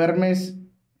te duermes,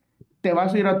 te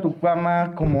vas a ir a tu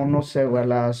cama como, no sé, güey, a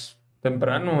las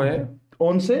Temprano,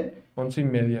 11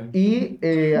 11:30. y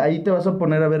ahí te vas a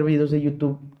poner a ver videos de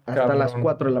YouTube hasta Cabrón. las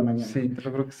 4 de la mañana. Sí, te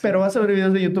lo creo que sí. Pero vas a ver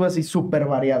videos de YouTube así súper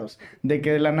variados. De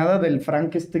que de la nada del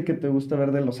Frank este que te gusta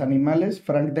ver de los animales,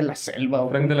 Frank de la selva.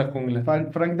 Frank de la jungla.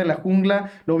 Frank de la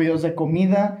jungla, luego videos de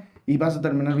comida y vas a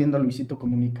terminar viendo a Luisito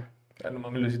Comunica. Ah, no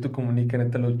mames, Luisito Comunica,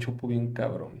 neta lo chupo bien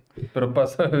cabrón. Pero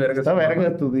pasa de verga. Está esa verga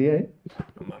mamá. tu día, ¿eh?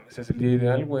 No mames, es el día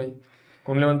ideal, güey.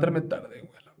 Con levantarme tarde,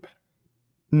 güey. La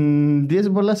verga. 10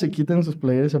 bolas se quitan sus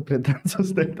playeres, aprietan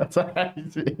sus tetas. Ay,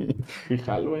 sí.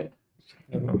 Fíjalo, güey.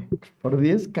 No. Por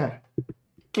 10K.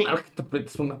 Claro que te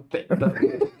aprietas una teta.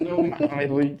 No mames,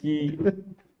 Ricky.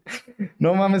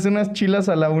 No mames, unas chilas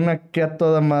a la una, que a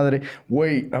toda madre.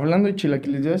 Güey, hablando de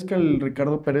chilaquiles, ya ves que el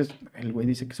Ricardo Pérez, el güey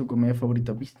dice que es su comida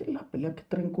favorita. ¿Viste la pelea que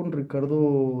traen con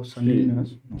Ricardo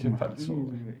Salinas? No sí, mames, falso,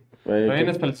 güey. Güey, También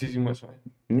que- es falsísimo eso,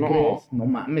 No. ¿Crees? No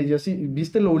mames, yo sí.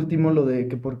 ¿Viste lo último, lo de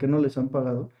que por qué no les han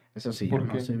pagado? Eso sí, ya ¿Por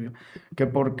no qué? se vio. Que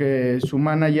porque su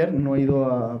manager no ha ido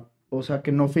a... O sea,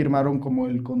 que no firmaron como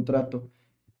el contrato.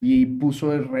 Y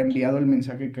puso reenviado el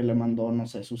mensaje que le mandó, no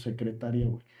sé, su secretaria,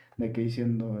 güey. De que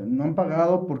diciendo, no han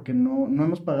pagado porque no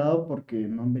hemos pagado porque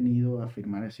no han venido a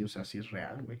firmar así. O sea, sí es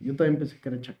real, güey. Yo también pensé que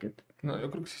era chaqueta. No,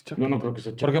 yo creo que sí es chaqueta. No, no creo que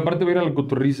sea Porque aparte va a ir a la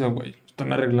coturriza, güey.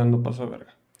 Están arreglando paso de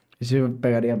verga. Y sí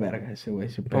pegaría verga ese güey.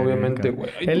 sí pegaría Obviamente, verga.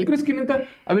 güey. Ay, ¿tú crees que neta?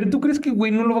 A ver, ¿tú crees que,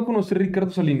 güey, no lo va a conocer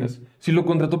Ricardo Salinas? Si lo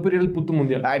contrató para ir al puto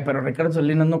mundial. Ay, pero Ricardo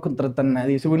Salinas no contrata a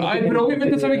nadie. Ese güey no Ay, tiene pero ni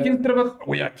obviamente puta sabe idea. quién trabaja.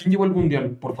 Güey, ¿a quién llevó al mundial?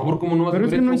 Por favor, ¿cómo no vas a Pero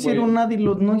es saber que no eso, güey? hicieron nada y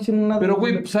no hicieron nada. Pero,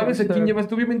 güey, ¿sabes a quién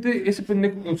llevaste? Obviamente ese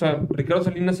pendejo, o sea, Ricardo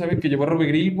Salinas sabe que llevó a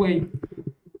Robegrill, güey.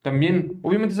 También.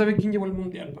 Obviamente sabe quién llevó al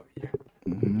mundial, todavía.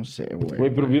 No sé, güey.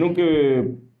 Güey, pero vieron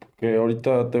que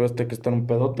ahorita TV Azteca está en un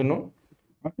pedote, ¿no?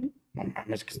 No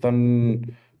mames, que están...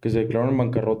 Que se declararon en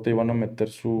bancarrota y van a meter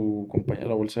su compañía a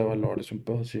la bolsa de valores, un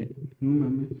pedo así. No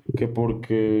mames. Que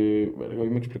porque... Verga, hoy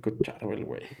me explicó Charbel,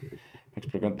 güey. Me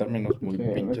explicó en términos muy Sí,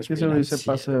 pinches es que ese güey se financieros,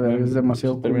 pasa de verga, es güey,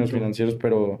 demasiado en términos culto. financieros,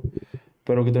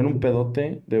 pero que tienen un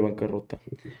pedote de bancarrota.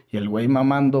 Y el güey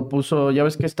mamando puso, ya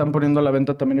ves que están poniendo a la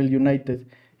venta también el United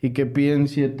y que piden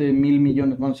 7 mil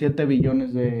millones, bueno, 7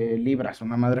 billones de libras,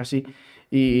 una madre así.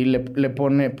 Y le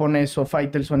pone eso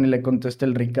Faitelson y le contesta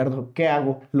el Ricardo, ¿qué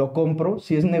hago? ¿Lo compro?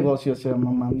 Si es negocio, se va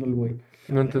mamando el güey.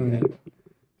 No entendí.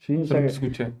 Sí, o Solo sea, te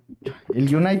escuché.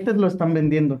 el United lo están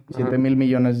vendiendo, 7 mil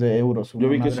millones de euros. Yo una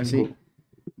vi que madre cinco. así.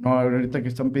 No, ahorita que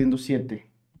están pidiendo 7,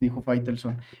 dijo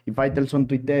Faitelson. Y Faitelson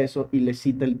tuitea eso y le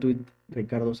cita el tuit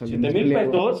Ricardo Salinas. ¿7,000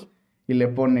 Pliego. pesos? Y le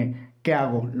pone, ¿qué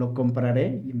hago? ¿Lo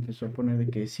compraré? Y empezó a poner de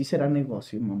que sí será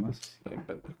negocio, mamás.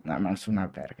 Nada más una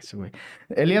verga ese güey.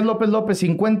 Elías López López,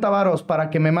 50 varos para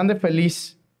que me mande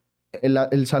feliz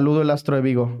el saludo el astro de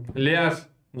Vigo. Elías,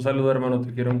 un saludo, hermano.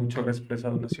 Te quiero mucho. Gracias por esa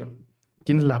donación.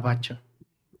 ¿Quién es la bacha?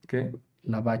 ¿Qué?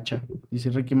 La bacha. Dice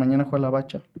Ricky, mañana juega la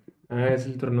bacha. Ah, es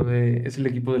el torneo de... Es el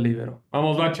equipo del Ibero.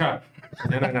 ¡Vamos, Bacha!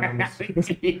 Mañana ganamos.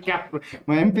 Sí, cabrón.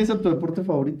 Mañana empieza tu deporte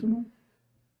favorito, ¿no?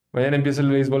 Mañana empieza el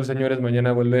béisbol, señores.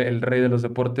 Mañana vuelve el rey de los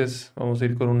deportes. Vamos a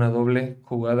ir con una doble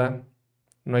jugada.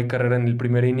 No hay carrera en el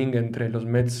primer inning entre los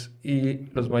Mets y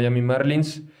los Miami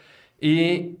Marlins.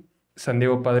 Y San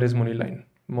Diego Padres Moneyline.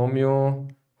 Momio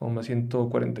como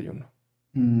 141.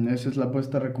 ¿Esa es la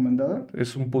apuesta recomendada?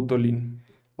 Es un puto lean.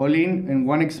 All-in en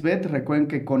OneXBet. Recuerden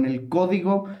que con el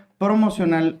código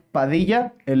promocional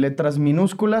Padilla, en letras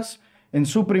minúsculas, en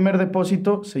su primer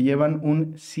depósito se llevan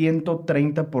un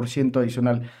 130%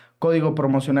 adicional. Código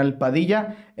promocional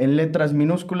Padilla, en letras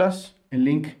minúsculas. El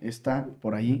link está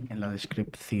por ahí en la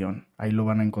descripción. Ahí lo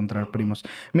van a encontrar, primos.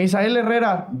 Misael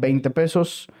Herrera, 20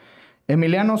 pesos.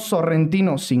 Emiliano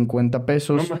Sorrentino, 50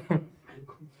 pesos.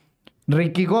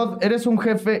 Ricky God, eres un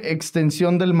jefe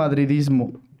extensión del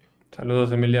madridismo.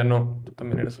 Saludos, Emiliano. Tú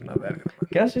también eres una verga.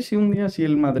 ¿Qué haces si un día así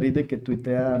el Madrid de que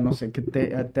tuitea, no sé, que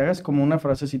te hagas como una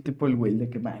frase así tipo el Will de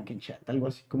que man, que chat, algo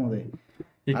así como de...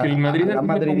 Y que el Madrid a la al fin le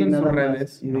Madrid ponga y en sus nada más,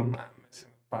 redes. y de- No mames, se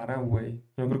me para, güey.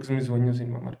 Yo creo que es mi sueño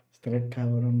sin mamar. Estaría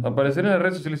cabrón. Aparecer en las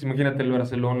redes sociales, imagínate el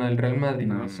Barcelona, el Real Madrid,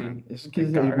 No, Messi. man, es Te que el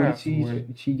Will cagas, sí, güey.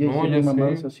 sí ya No, hicieron ya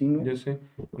mamadas sé, así, ¿no? ya sé.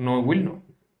 No, Will no.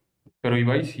 Pero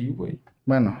Ibai sí, güey.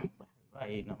 Bueno,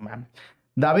 ahí no mames.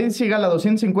 David Sigala,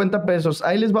 250 pesos.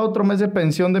 Ahí les va otro mes de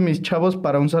pensión de mis chavos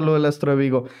para un saludo del Astro de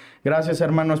Vigo. Gracias,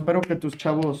 hermano. Espero que tus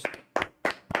chavos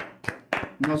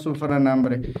no sufran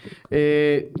hambre.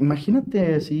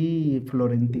 Imagínate así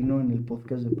Florentino en el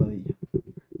podcast de Padilla.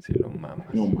 Sí, lo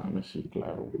mamas. No mames, sí,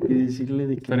 claro. Y decirle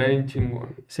de que Estaría bien chingón.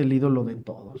 es el ídolo de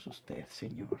todos usted,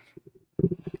 señor.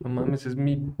 No mames, es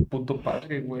mi puto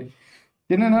padre, güey.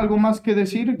 ¿Tienen algo más que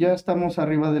decir? ¿Ya estamos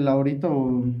arriba de la horita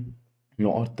o...?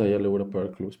 No, ahorita ya le voy a pagar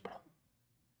el club esperado.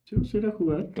 ¿Sí vas a ir a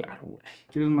jugar? Claro, güey.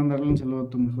 ¿Quieres mandarle un saludo a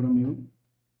tu mejor amigo?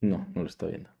 No, no lo está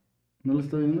viendo. ¿No lo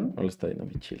está viendo? No lo está viendo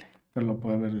mi chile. Pero lo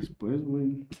puede ver después,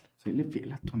 güey. Séle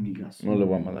fiel a tu amigazo. No le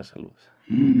voy a mandar saludos.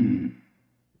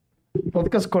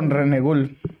 Podcast con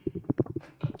Renegul.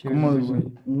 ¿Quién ¿Cómo es ese digo?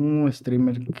 güey? Un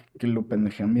streamer que lo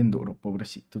pendejean bien duro,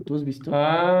 pobrecito. ¿Tú has visto?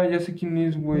 Ah, ya sé quién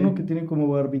es, güey. Uno que tiene como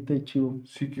barbita de chivo.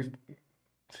 Sí, que...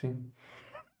 Sí.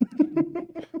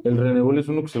 El Renegul es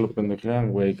uno que se lo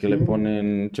pendejean, güey. Que Sí. le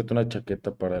ponen, échate una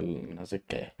chaqueta para el no sé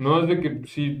qué. No, es de que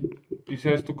sí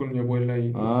hice esto con mi abuela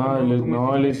y... Ah,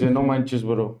 ¿cómo él le dices? dice, no manches,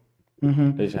 bro.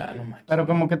 Ujú. Le dice, no manches. Pero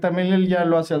como que también él ya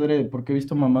lo hace adrede, porque he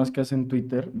visto mamás que hacen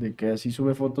Twitter de que así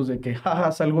sube fotos de que,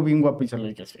 jaja, salgo bien guapo y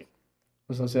sale que así.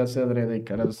 O sea, se hace adrede y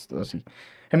caras así.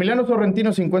 Emiliano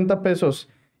Sorrentino, 50 pesos.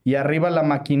 Y arriba la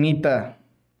maquinita.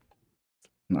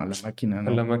 No, la máquina A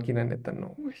no. la máquina neta,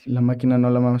 no, güey. La máquina no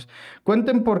la mames.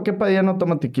 Cuenten por qué Padilla no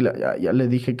toma tequila. Ya le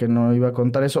dije que no iba a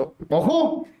contar eso.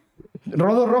 ¡Ojo!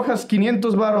 Rodo Rojas,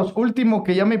 500 varos. Último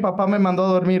que ya mi papá me mandó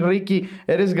a dormir. Ricky,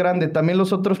 eres grande. También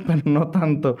los otros, pero no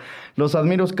tanto. Los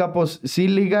admiro, capos. ¿Sí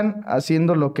ligan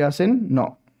haciendo lo que hacen?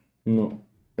 No. No.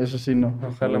 Eso sí, no.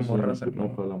 Ojalá No, sí, morras, no,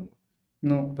 hermano. ojalá.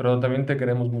 No. Pero también te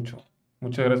queremos mucho.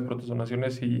 Muchas gracias por tus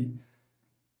donaciones y...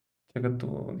 Checa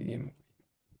tu DM.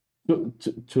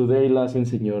 Today la hacen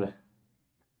señora.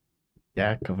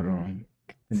 Ya, cabrón.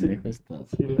 Qué pendejo estás.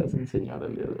 Sí, la hacen señora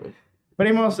el día de hoy.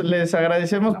 Primos, les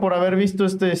agradecemos por haber visto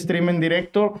este stream en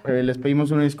directo. Les pedimos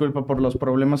una disculpa por los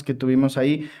problemas que tuvimos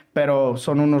ahí, pero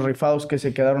son unos rifados que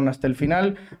se quedaron hasta el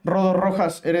final. Rodo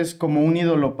Rojas, eres como un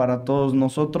ídolo para todos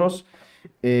nosotros.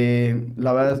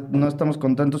 La verdad, no estamos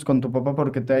contentos con tu papá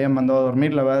porque te hayan mandado a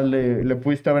dormir. La verdad, le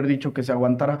pudiste haber dicho que se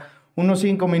aguantara unos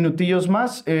 5 minutillos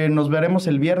más. Nos veremos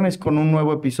el viernes con un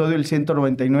nuevo episodio, el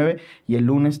 199, y el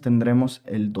lunes tendremos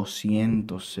el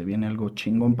 200. Se viene algo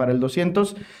chingón para el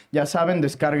 200. Ya saben,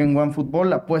 descarguen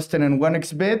OneFootball, apuesten en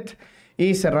OneXBet.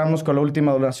 Y cerramos con la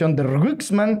última donación de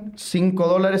Ruxman,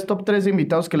 $5. Top 3 de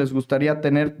invitados que les gustaría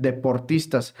tener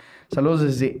deportistas. Saludos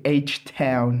desde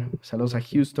H-Town. Saludos a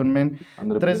Houston, man.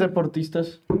 André 3 Pierre.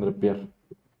 deportistas. André Pierre.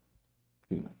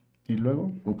 Sí. Y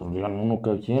luego, No, pues digan uno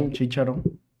cada quien. Chicharo.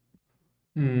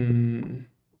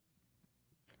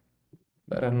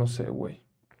 Verá, no sé, güey.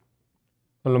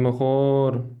 A lo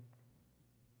mejor...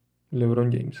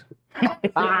 LeBron James.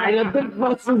 Ay, no te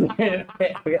pases de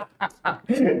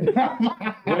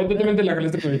Güey, tú también te la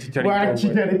jalaste con el Chicharito, Guau, güey.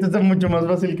 Chicharito está mucho más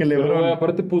fácil que Pero, güey, LeBron.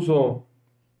 aparte puso...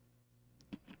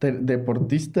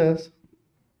 Deportistas.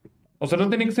 O sea, ¿no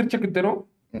tenía que ser chaquetero?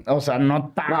 O sea, no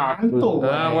tanto,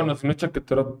 güey. Bueno, si no es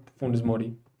chaquetero, Funes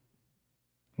Mori.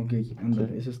 Ok,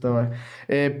 ándale, eso estaba.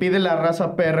 Pide la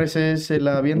raza PRC, ¿se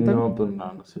la avientan? No, pues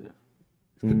no sé.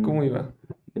 ¿Cómo iba?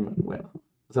 Ni me acuerdo.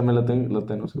 O sea, la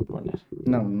tenemos que poner.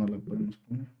 No, no la podemos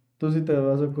poner. ¿Tú sí te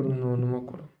vas a acordar? No me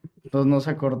acuerdo. Entonces no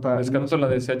se corta. Les canto la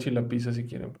de CH y la pizza si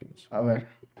quieren, primos. A ver.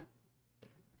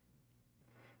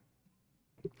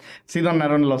 Sí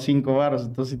donaron los 5 varos,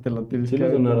 entonces sí te lo tienes Sí que le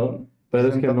donaron, pero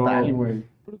es en que total, no. güey.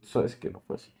 Pero tú sabes que no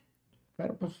fue así.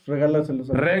 Pero pues regálaselos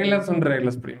a los Reglas son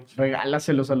reglas, primos.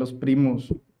 Regálaselos a los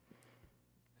primos.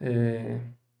 Eh,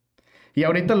 Y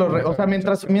ahorita o sea,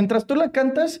 mientras tú la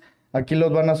cantas, aquí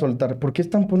los van a soltar. ¿Por qué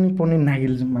están pone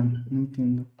Nagelsmann? No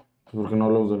entiendo. Pues porque no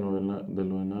hablamos de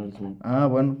lo de Nagelsmann. Ah,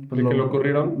 bueno. Pues ¿De que lo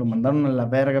corrieron? Lo mandaron a la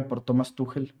verga por Thomas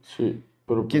Tuchel. Sí,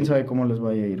 pero... ¿Quién sabe cómo les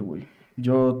vaya a ir, güey?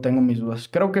 Yo tengo mis dudas.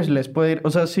 Creo que les puede ir... O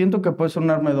sea, siento que puede ser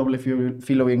un arma de doble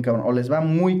filo bien cabrón. O les va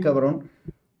muy cabrón,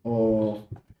 o...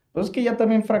 Pues es que ya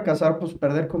también fracasar, pues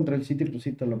perder contra el City, pues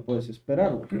sí te lo puedes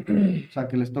esperar, güey. O sea,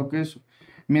 que les toque eso.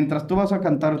 Mientras tú vas a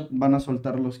cantar, van a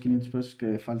soltar los 500 pesos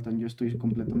que faltan. Yo estoy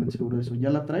completamente seguro de eso. ¿Ya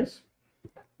la traes?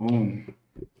 1,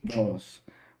 2,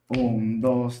 1,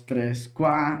 2, 3,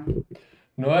 4.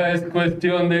 No es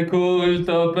cuestión de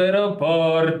culto, pero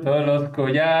porto los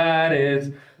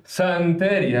collares.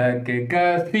 Santería que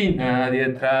casi nadie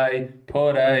trae,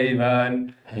 por ahí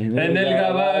van. En el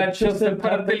gabacho se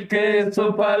parte el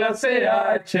queso para la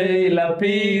CH y la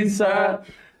pizza.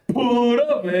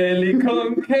 Puro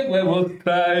belicón, qué huevos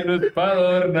trae, no es para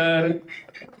adornar.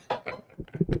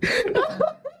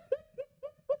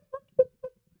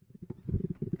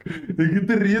 ¿De qué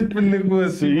te ríes, pendejo?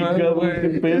 Sí, cabrón, qué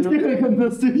Es pedo. que me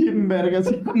cantaste bien verga,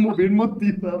 así como bien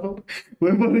motivado.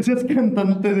 Güey, parecías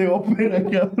cantante de ópera,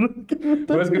 cabrón.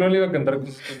 Pero es que no le iba a cantar con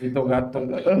su bonito gato.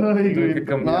 Ay, Tuve güey. que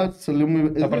cambiar. No, salió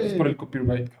muy... Aparte es por el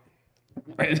copyright.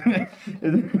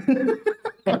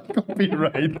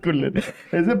 Copyright, culero.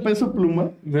 ¿Es de Peso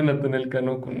Pluma? De Nathaniel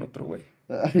Cano con otro güey.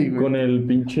 Ay, güey. Con el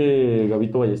pinche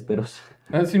Gabito Ballesteros.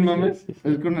 Ah, sin mames.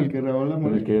 Es con el que grabó la Con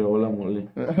el mole. que grabó la mole.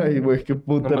 Ay, güey, qué No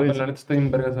puta mames, risa. la neta está bien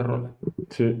verga esa rola.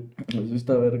 Sí. Eso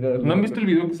está verga. ¿No han visto el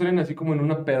video que salen así como en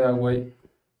una peda, güey?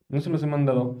 No se los he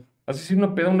mandado. Así sí,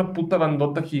 una peda, una puta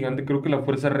bandota gigante. Creo que la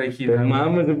fuerza rígida. Te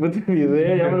mames, después de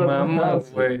video, ya me lo mamas,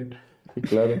 mandas. güey. Sí,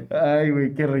 claro. Ay,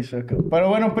 güey, qué risa, cabrón. Pero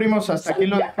bueno, primos, hasta aquí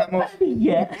lo dejamos.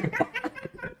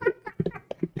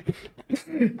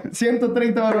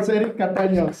 130 varos, Eric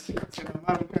Cataños. Se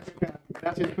mamaron, caca.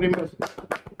 Gracias, primos.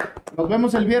 Nos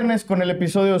vemos el viernes con el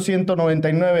episodio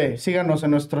 199. Síganos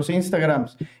en nuestros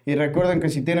Instagrams. Y recuerden que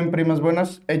si tienen primas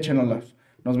buenas, échenoslas.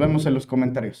 Nos vemos en los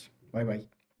comentarios. Bye, bye.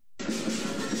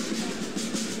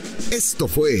 Esto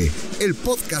fue el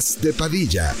podcast de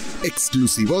Padilla,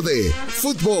 exclusivo de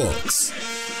Footbox.